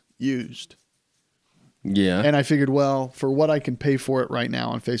Marketplace used. Yeah. And I figured, well, for what I can pay for it right now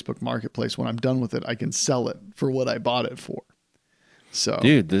on Facebook Marketplace, when I'm done with it, I can sell it for what I bought it for. So,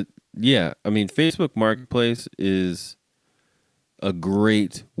 dude, I mean, Facebook Marketplace is a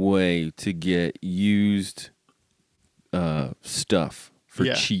great way to get used stuff for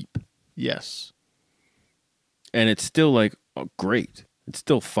cheap. Yes. And it's still like great. It's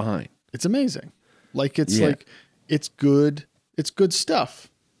still fine. It's amazing. Like it's good. It's good stuff.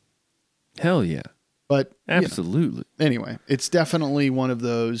 Hell yeah. But absolutely. Anyway, it's definitely one of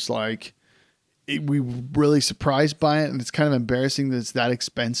those we were really surprised by it, and it's kind of embarrassing that it's that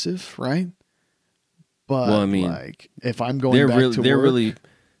expensive, right? But well, I mean, if I'm going back to they're work, really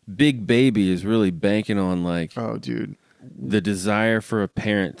Big Baby is really banking on oh, dude, the desire for a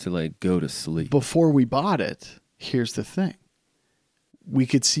parent to go to sleep. Before we bought it, here's the thing: we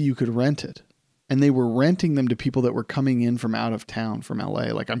could see you could rent it. And they were renting them to people that were coming in from out of town, from LA.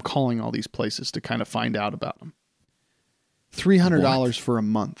 I'm calling all these places to kind of find out about them. $300 for a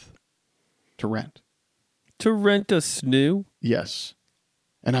month to rent. To rent a Snoo? Yes.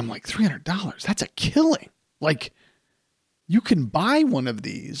 And I'm like, $300? That's a killing. You can buy one of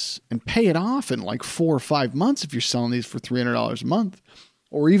these and pay it off in 4 or 5 months if you're selling these for $300 a month.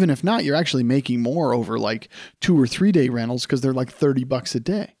 Or even if not, you're actually making more over 2 or 3 day rentals because they're $30 a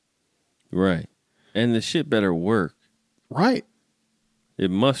day. Right. And the shit better work. Right.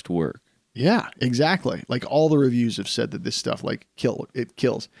 It must work. Yeah, exactly. All the reviews have said that this stuff it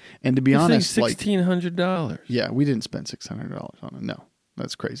kills. And to be honest, $1,600. Yeah, we didn't spend $600 on it. No,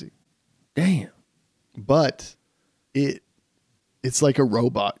 that's crazy. Damn. But it's like a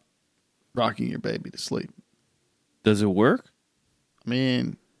robot rocking your baby to sleep. Does it work? I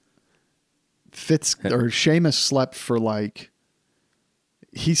mean, Seamus slept for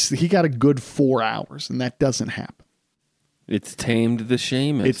he got a good 4 hours, and that doesn't happen. It's tamed the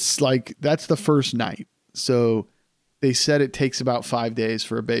Seamus. It's that's the first night. So they said it takes about 5 days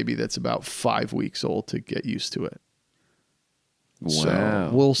for a baby that's about 5 weeks old to get used to it. Wow. So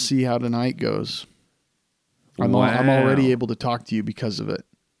we'll see how tonight goes. I'm already able to talk to you because of it.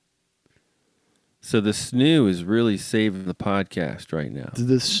 So the Snoo is really saving the podcast right now.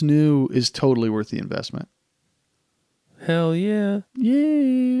 The Snoo is totally worth the investment. Hell yeah.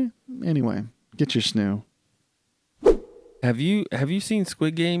 Yeah. Anyway, get your Snoo. Have you seen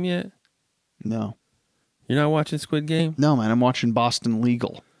Squid Game yet? No. You're not watching Squid Game? No, man. I'm watching Boston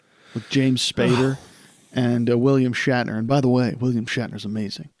Legal with James Spader and William Shatner. And by the way, William Shatner's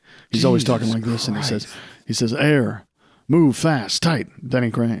amazing. He's always talking like this, and he says, "Air, move fast, tight."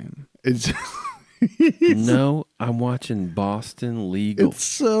 Denny Crane. It's no, I'm watching Boston Legal. It's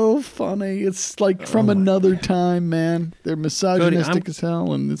so funny. It's from another time, man. They're misogynistic as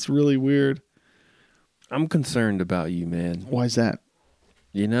hell, and it's really weird. I'm concerned about you, man. Why is that?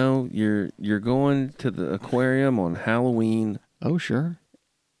 You're going to the aquarium on Halloween. Oh, sure.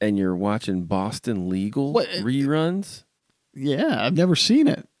 And you're watching Boston Legal reruns? Yeah, I've never seen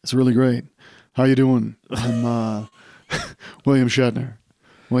it. It's really great. How you doing? I'm William Shatner.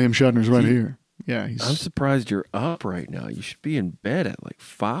 William Shatner's right here. Yeah, I'm surprised you're up right now. You should be in bed at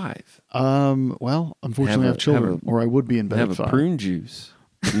 5. Well, unfortunately, I have children, or I would be in bed at 5. Have a prune juice.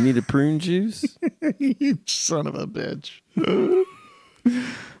 You need a prune juice? You son of a bitch. Oh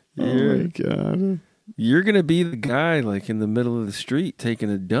my God. You're going to be the guy in the middle of the street taking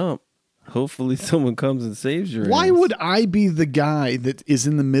a dump. Hopefully someone comes and saves your Why ass. would I be the guy that is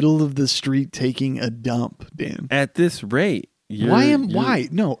in the middle of the street taking a dump, Dan? At this rate. Why?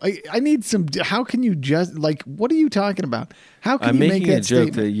 No, I need some. How can you just what are you talking about? How can I'm you make making that a joke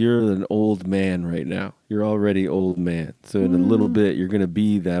statement? that you're an old man right now. You're already old man. So in a little bit, you're going to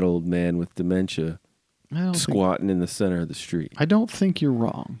be that old man with dementia squatting in the center of the street. I don't think you're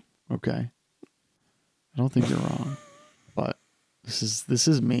wrong. Okay. I don't think you're wrong. But this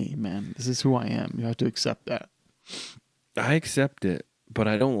is me, man. This is who I am. You have to accept that. I accept it, but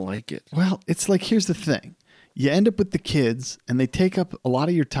I don't like it. Well, it's here's the thing. You end up with the kids, and they take up a lot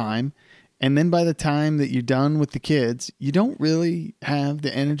of your time. And then by the time that you're done with the kids, you don't really have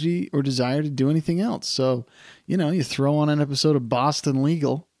the energy or desire to do anything else. So, you throw on an episode of Boston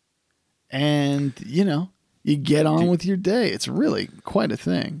Legal, and, You get on with your day. It's really quite a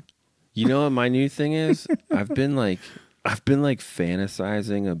thing. You know what my new thing is? I've been like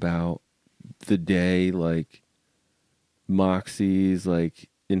fantasizing about the day like Moxie's like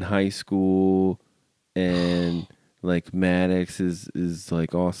in high school and like Maddox is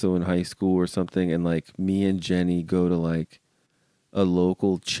like also in high school or something, and like me and Jenny go to like a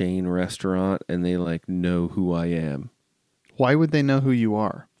local chain restaurant and they like know who I am. Why would they know who you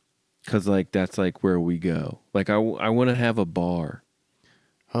are? Because like that's like where we go. Like I want to have a bar.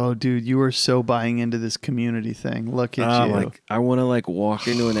 Oh, dude, you are so buying into this community thing. Look at you. Like I want to like walk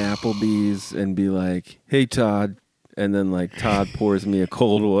into an Applebee's and be like, "Hey Todd," and then like Todd pours me a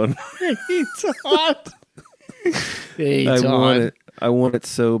cold one. Hey, Todd. Hey, Todd. I want it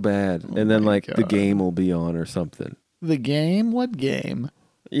so bad. Oh and then like God. the game will be on or something. The game? What game?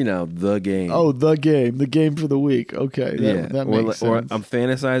 You know, the game. Oh, the game. The game for the week. Okay. That makes sense. Or I'm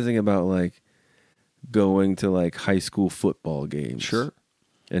fantasizing about like going to like high school football games. Sure.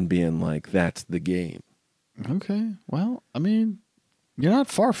 And being like, that's the game. Okay. Well, I mean, you're not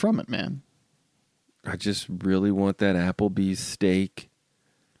far from it, man. I just really want that Applebee's steak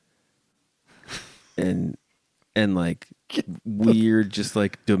and like weird, just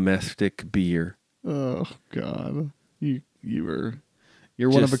like domestic beer. Oh God. You're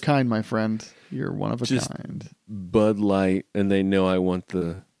one of a kind, my friend. You're one of a kind. Bud Light, and they know I want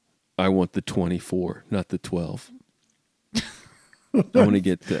the 24, not the 12. I want to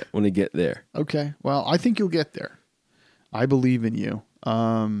get there. Okay. Well, I think you'll get there. I believe in you.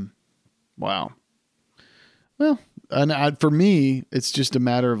 Wow. Well, and for me, it's just a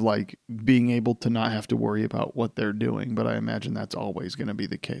matter of like being able to not have to worry about what they're doing. But I imagine that's always going to be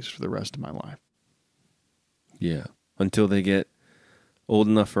the case for the rest of my life. Yeah. Until they get old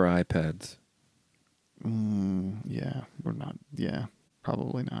enough for iPads. Yeah. We're not. Yeah.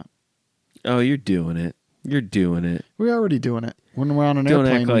 Probably not. Oh, you're doing it. You're doing it. We're already doing it. When we're on an Don't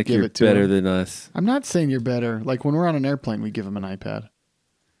airplane, act like we give you're it to better them. than us. I'm not saying you're better. Like when we're on an airplane, we give them an iPad.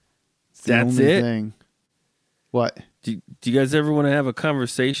 It's the That's only it? thing. What? Do you guys ever want to have a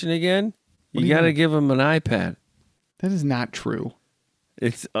conversation again? What do You you got to mean? give them an iPad. That is not true.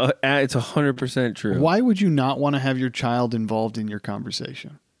 It's 100% true. Why would you not want to have your child involved in your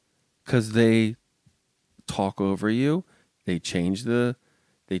conversation? Because they talk over you. They change the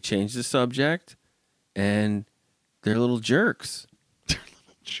subject, and they're little jerks.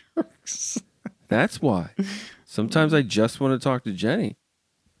 Jerks. That's why. Sometimes I just want to talk to Jenny.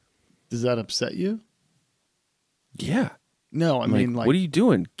 Does that upset you? Yeah. No, I I'm mean, like, what are you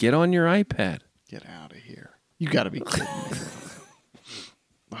doing? Get on your iPad. get out of here. You got to be kidding me.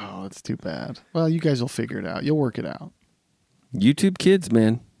 Oh, it's too bad. Well, you guys will figure it out. You'll work it out. YouTube Kids,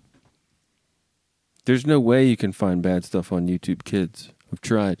 man. There's no way you can find bad stuff on YouTube Kids. I've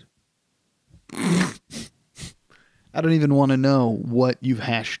tried. I don't even want to know what you've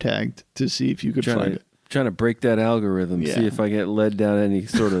hashtagged to see if you could find it. Trying to break that algorithm, Yeah. see if I get led down any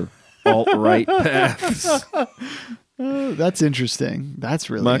sort of alt-right paths. That's interesting. That's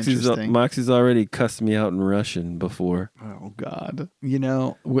really interesting. Moxie's already cussed me out in Russian before. Oh God! You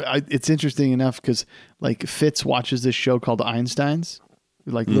know, it's interesting enough because like Fitz watches this show called Einsteins,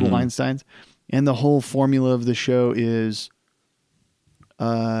 like Little Einsteins, and the whole formula of the show is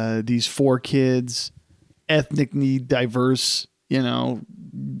these four kids, ethnically diverse,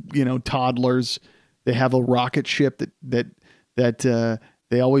 toddlers. They have a rocket ship that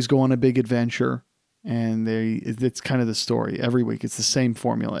they always go on a big adventure. And it's kind of the story every week. It's the same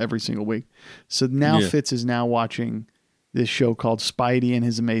formula every single week. So now Fitz is now watching this show called Spidey and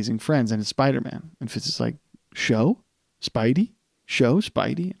His Amazing Friends, and it's Spider-Man. And Fitz is like, show? Spidey? Show?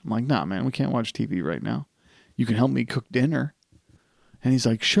 Spidey? I'm like, nah, man, we can't watch TV right now. You can help me cook dinner. And he's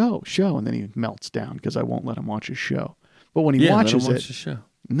like, show. And then he melts down because I won't let him watch his show. But when he watches watch it, the show.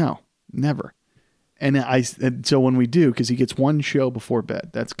 no, never. And so when we do, because he gets one show before bed,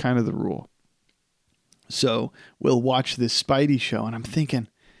 that's kind of the rule. So we'll watch this Spidey show, and I'm thinking,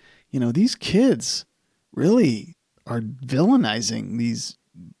 these kids really are villainizing these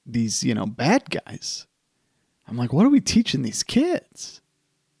bad guys. I'm like, what are we teaching these kids?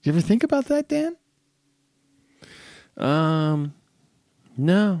 Do you ever think about that, Dan? No.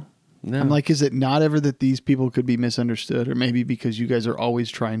 I'm like, is it not ever that these people could be misunderstood, or maybe because you guys are always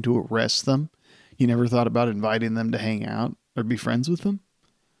trying to arrest them, you never thought about inviting them to hang out or be friends with them?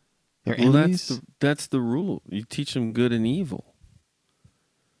 They're enemies? That's the rule. You teach them good and evil.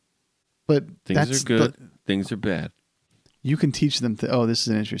 But things are good, things are bad. You can teach them this is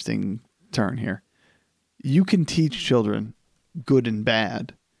an interesting turn here. You can teach children good and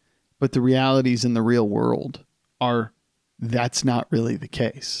bad, but the realities in the real world are that's not really the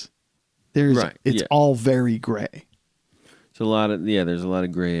case. Right, It's yeah. all very gray. There's a lot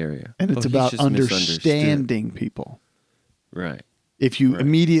of gray area. And it's He's about just misunderstood. understanding people. Right. If you Right.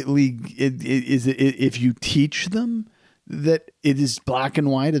 immediately, if you teach them that it is black and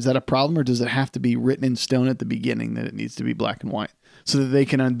white, is that a problem, or does it have to be written in stone at the beginning that it needs to be black and white so that they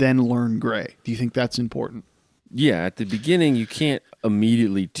can then learn gray? Do you think that's important? Yeah, at the beginning, you can't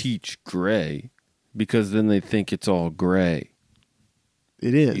immediately teach gray because then they think it's all gray.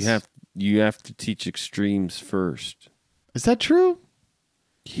 It is. You have to teach extremes first. Is that true?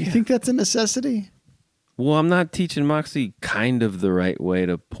 You think that's a necessity? Well, I'm not teaching Moxie kind of the right way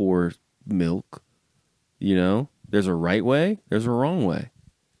to pour milk. You know, there's a right way, there's a wrong way.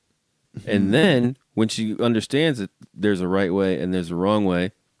 And then when she understands that there's a right way and there's a wrong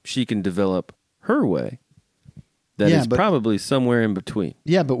way, she can develop her way. That is probably somewhere in between.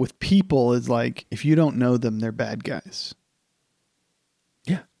 Yeah, but with people, it's like, if you don't know them, they're bad guys.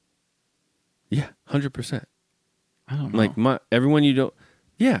 Yeah. Yeah, 100%. I don't know. Like everyone you don't.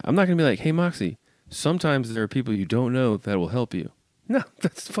 Yeah, I'm not going to be like, hey, Moxie, sometimes there are people you don't know that will help you. No,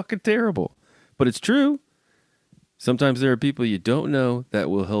 that's fucking terrible. But it's true. Sometimes there are people you don't know that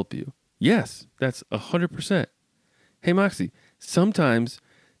will help you. Yes, that's 100%. Hey, Moxie, sometimes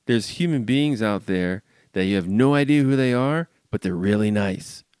there's human beings out there that you have no idea who they are, but they're really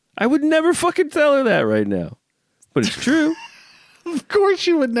nice. I would never fucking tell her that right now. But it's true. Of course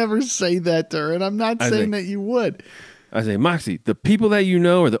you would never say that to her, and I'm not saying that you would. I say, Moxie, the people that you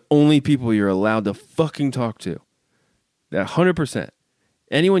know are the only people you're allowed to fucking talk to. That 100%.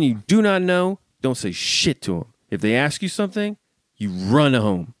 Anyone you do not know, don't say shit to them. If they ask you something, you run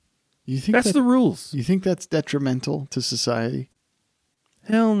home. You think that's the rules. You think that's detrimental to society?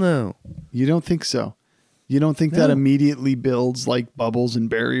 Hell no. You don't think so? You don't think that immediately builds like bubbles and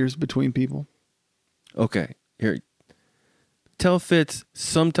barriers between people? Okay, here. Tell Fitz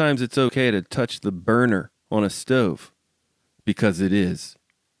sometimes it's okay to touch the burner on a stove because it is.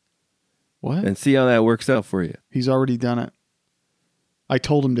 What? And see how that works out for you. He's already done it. I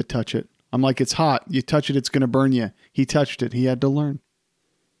told him to touch it. I'm like, it's hot. You touch it, it's going to burn you. He touched it. He had to learn.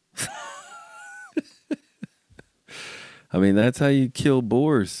 I mean, that's how you kill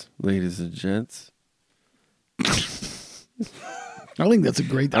boars, ladies and gents. I think that's a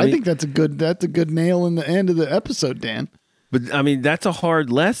great. I think that's a good nail in the end of the episode, Dan. But I mean, that's a hard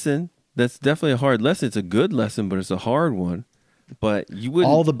lesson. That's definitely a hard lesson. It's a good lesson, but it's a hard one. But you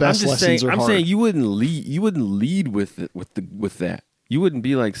wouldn't. All the best lessons are hard. I'm saying you wouldn't lead. You wouldn't lead with it with that. You wouldn't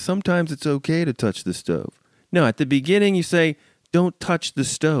be like, sometimes it's okay to touch the stove. No, at the beginning you say, don't touch the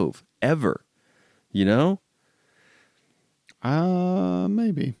stove ever. You know?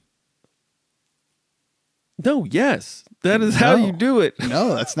 Maybe. No, yes. That is how you do it.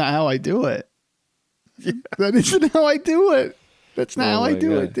 No, that's not how I do it. That isn't how I do it. That's not how I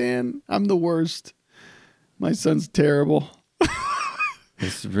do it, Dan. I'm the worst. My son's terrible.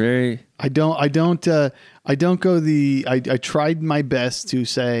 It's very. I don't go the. I tried my best to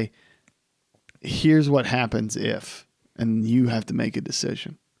say, here's what happens if, and you have to make a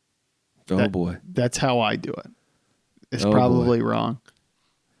decision. Oh boy, that's how I do it. It's Oh, probably boy. wrong.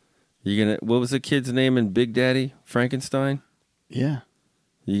 What was the kid's name in Big Daddy? Frankenstein? Yeah.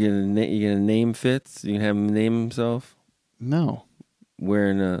 You gonna name Fitz? You gonna have him name himself? No.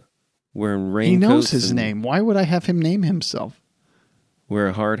 Wearing raincoats. He knows his name. Why would I have him name himself? Wear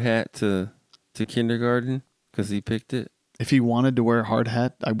a hard hat to kindergarten because he picked it. If he wanted to wear a hard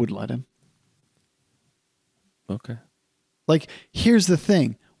hat, I would let him. Okay. Like, here's the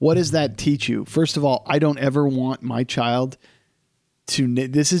thing. What does that teach you? First of all, I don't ever want my child to,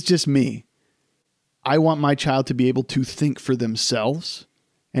 this is just me. I want my child to be able to think for themselves,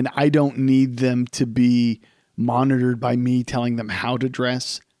 and I don't need them to be monitored by me telling them how to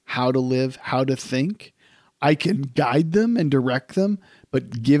dress, how to live, how to think. I can guide them and direct them,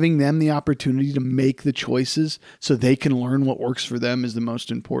 but giving them the opportunity to make the choices so they can learn what works for them is the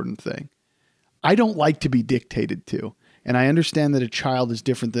most important thing. I don't like to be dictated to. And I understand that a child is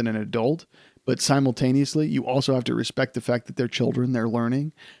different than an adult, but simultaneously, you also have to respect the fact that they're children, they're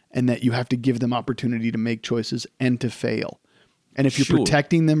learning, and that you have to give them opportunity to make choices and to fail. And if you're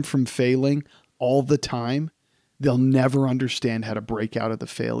protecting them from failing all the time, they'll never understand how to break out of the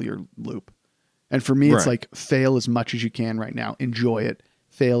failure loop. And for me, it's like, fail as much as you can right now. Enjoy it.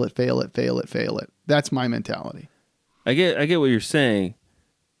 Fail it, fail it, fail it, fail it. That's my mentality. I get what you're saying.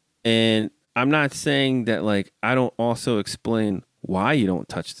 And I'm not saying that, like, I don't also explain why you don't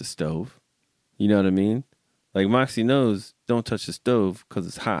touch the stove. You know what I mean? Like, Moxie knows, don't touch the stove because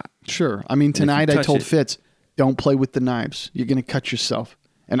it's hot. Sure. I mean, tonight I told Fitz, don't play with the knives. You're going to cut yourself.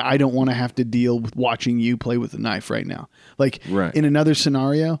 And I don't want to have to deal with watching you play with the knife right now. Like, in another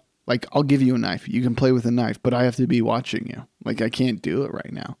scenario, Like, I'll give you a knife. You can play with a knife, but I have to be watching you. Like, I can't do it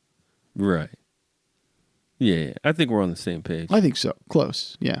right now. Right. Yeah. I think we're on the same page. I think so.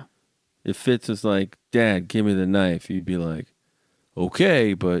 Close. Yeah. If Fitz is like, Dad, give me the knife, you'd be like,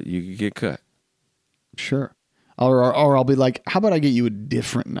 okay, but you could get cut. Sure. Or I'll be like, how about I get you a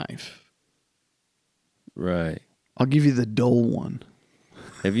different knife? Right. I'll give you the dull one.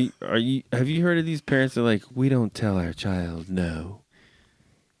 Have you heard of these parents that are like, we don't tell our child no?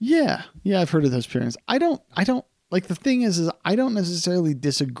 Yeah. Yeah, I've heard of those parents. I don't like, the thing is I don't necessarily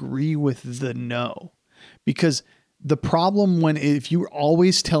disagree with the no, because the problem if you're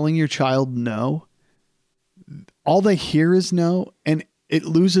always telling your child no, all they hear is no, and it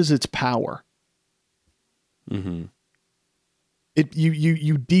loses its power. Mm-hmm.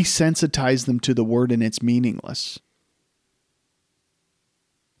 You desensitize them to the word, and it's meaningless.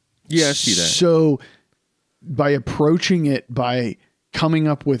 Yeah, I see that. So by approaching it, by coming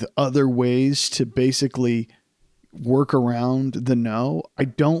up with other ways to basically work around the no, I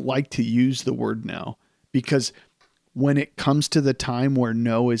don't like to use the word no, because when it comes to the time where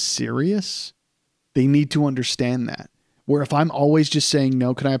no is serious, they need to understand that. Where if I'm always just saying,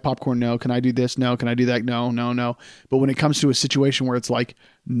 no, can I have popcorn? No. Can I do this? No. Can I do that? No, no, no. But when it comes to a situation where it's like,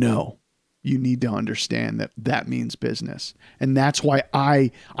 no, you need to understand that that means business. And that's why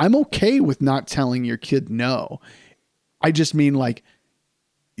I'm okay with not telling your kid no. I just mean, like,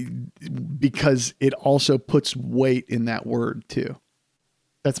 because it also puts weight in that word too.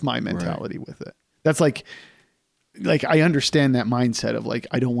 That's my mentality with it. That's like I understand that mindset of like,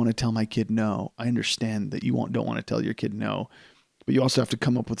 I don't want to tell my kid no. I understand that you don't want to tell your kid no, but you also have to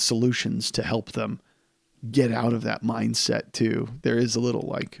come up with solutions to help them get out of that mindset too. There is a little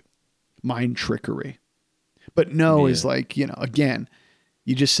like mind trickery, but no is like, again,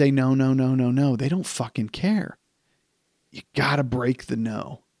 you just say no, no, no, no, no. They don't fucking care. You got to break the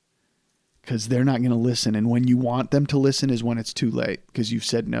no, because they're not going to listen. And when you want them to listen is when it's too late, because you've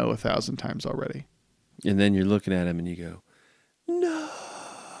said no 1,000 times already. And then you're looking at him and you go, no.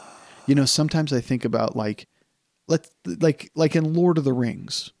 Sometimes I think about like in Lord of the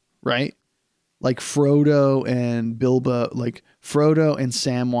Rings, right? Like Frodo and Bilbo, like Frodo and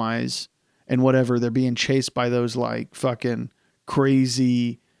Samwise and whatever, they're being chased by those like fucking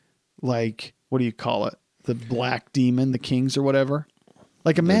crazy, like, what do you call it? The black demon, the kings or whatever.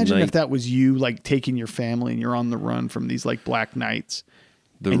 Like, imagine if that was you, like, taking your family and you're on the run from these like black knights.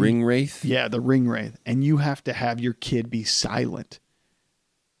 The ring wraith? Yeah, the ring wraith. And you have to have your kid be silent.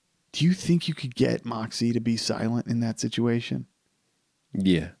 Do you think you could get Moxie to be silent in that situation?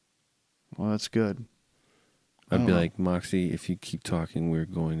 Yeah. Well, that's good. I'd be like, Moxie, if you keep talking, we're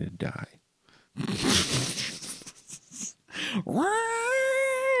going to die.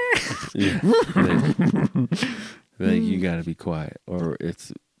 Yeah. Like, you got to be quiet or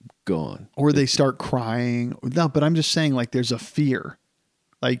it's gone. Or they start crying. No, but I'm just saying, like, there's a fear.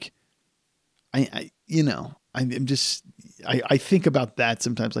 Like, I think about that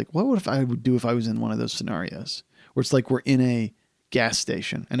sometimes. Like, what would I would do if I was in one of those scenarios where it's like we're in a gas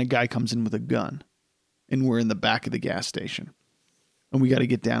station and a guy comes in with a gun and we're in the back of the gas station and we got to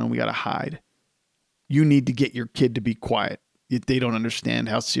get down and we got to hide. You need to get your kid to be quiet. They don't understand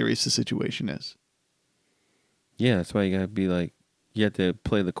how serious the situation is. Yeah, that's why you got to be like, you have to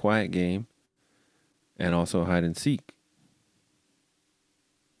play the quiet game and also hide and seek.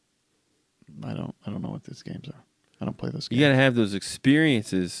 I don't know what these games are. I don't play those games. You got to have those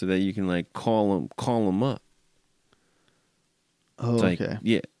experiences so that you can like call them up. Oh, like, okay.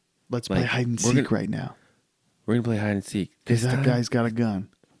 Yeah. Let's play hide and seek right now. We're going to play hide and seek. Because that guy's got a gun.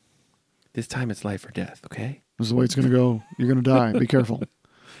 This time it's life or death, okay? This is the way it's going to go. You're going to die. Be careful.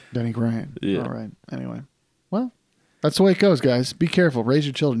 Danny Grant. Yeah. All right. Anyway. Well, that's the way it goes, guys. Be careful. Raise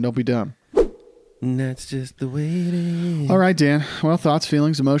your children. Don't be dumb. And that's just the way it is. All right, Dan. Well, thoughts,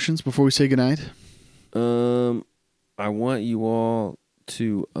 feelings, emotions before we say goodnight? I want you all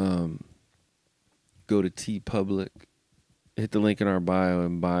to go to TeePublic, hit the link in our bio,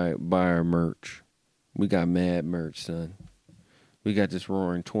 and buy our merch. We got mad merch, son. We got this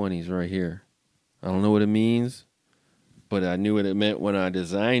Roaring 20s right here. I don't know what it means, but I knew what it meant when I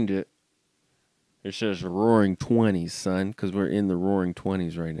designed it. It says Roaring 20s, son, because we're in the Roaring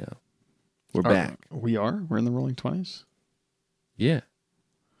 20s right now. We're back. We are? We're in the Rolling 20s? Yeah.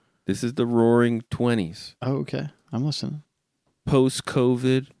 This is the Roaring 20s. Oh, okay. I'm listening.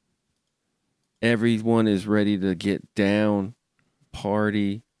 Post-COVID, everyone is ready to get down,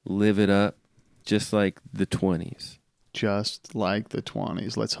 party, live it up, just like the 20s. Just like the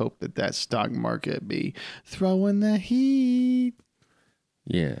 20s. Let's hope that stock market be throwing the heat.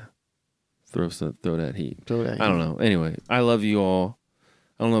 Yeah. Throw that heat. Throw that heat. I don't know. Anyway, I love you all.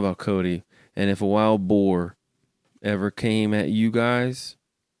 I don't know about Cody. And if a wild boar ever came at you guys,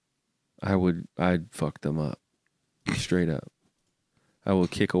 I'd fuck them up. Straight up. I will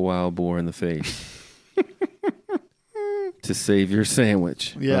kick a wild boar in the face to save your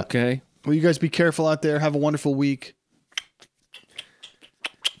sandwich. Yeah. Okay? Well, you guys be careful out there. Have a wonderful week.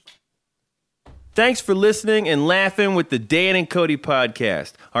 Thanks for listening and laughing with the Dan and Cody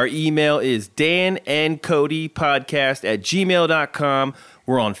podcast. Our email is danandcodypodcast@gmail.com.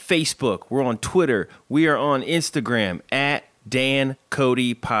 We're on Facebook. We're on Twitter. We are on Instagram at Dan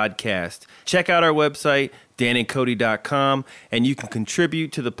Cody Podcast. Check out our website, danandcody.com, and you can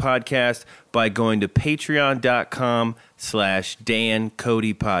contribute to the podcast by going to patreon.com/Dan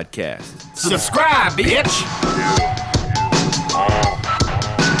Cody Podcast. Subscribe, bitch!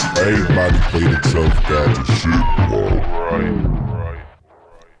 Everybody play themselves down to shit. Right.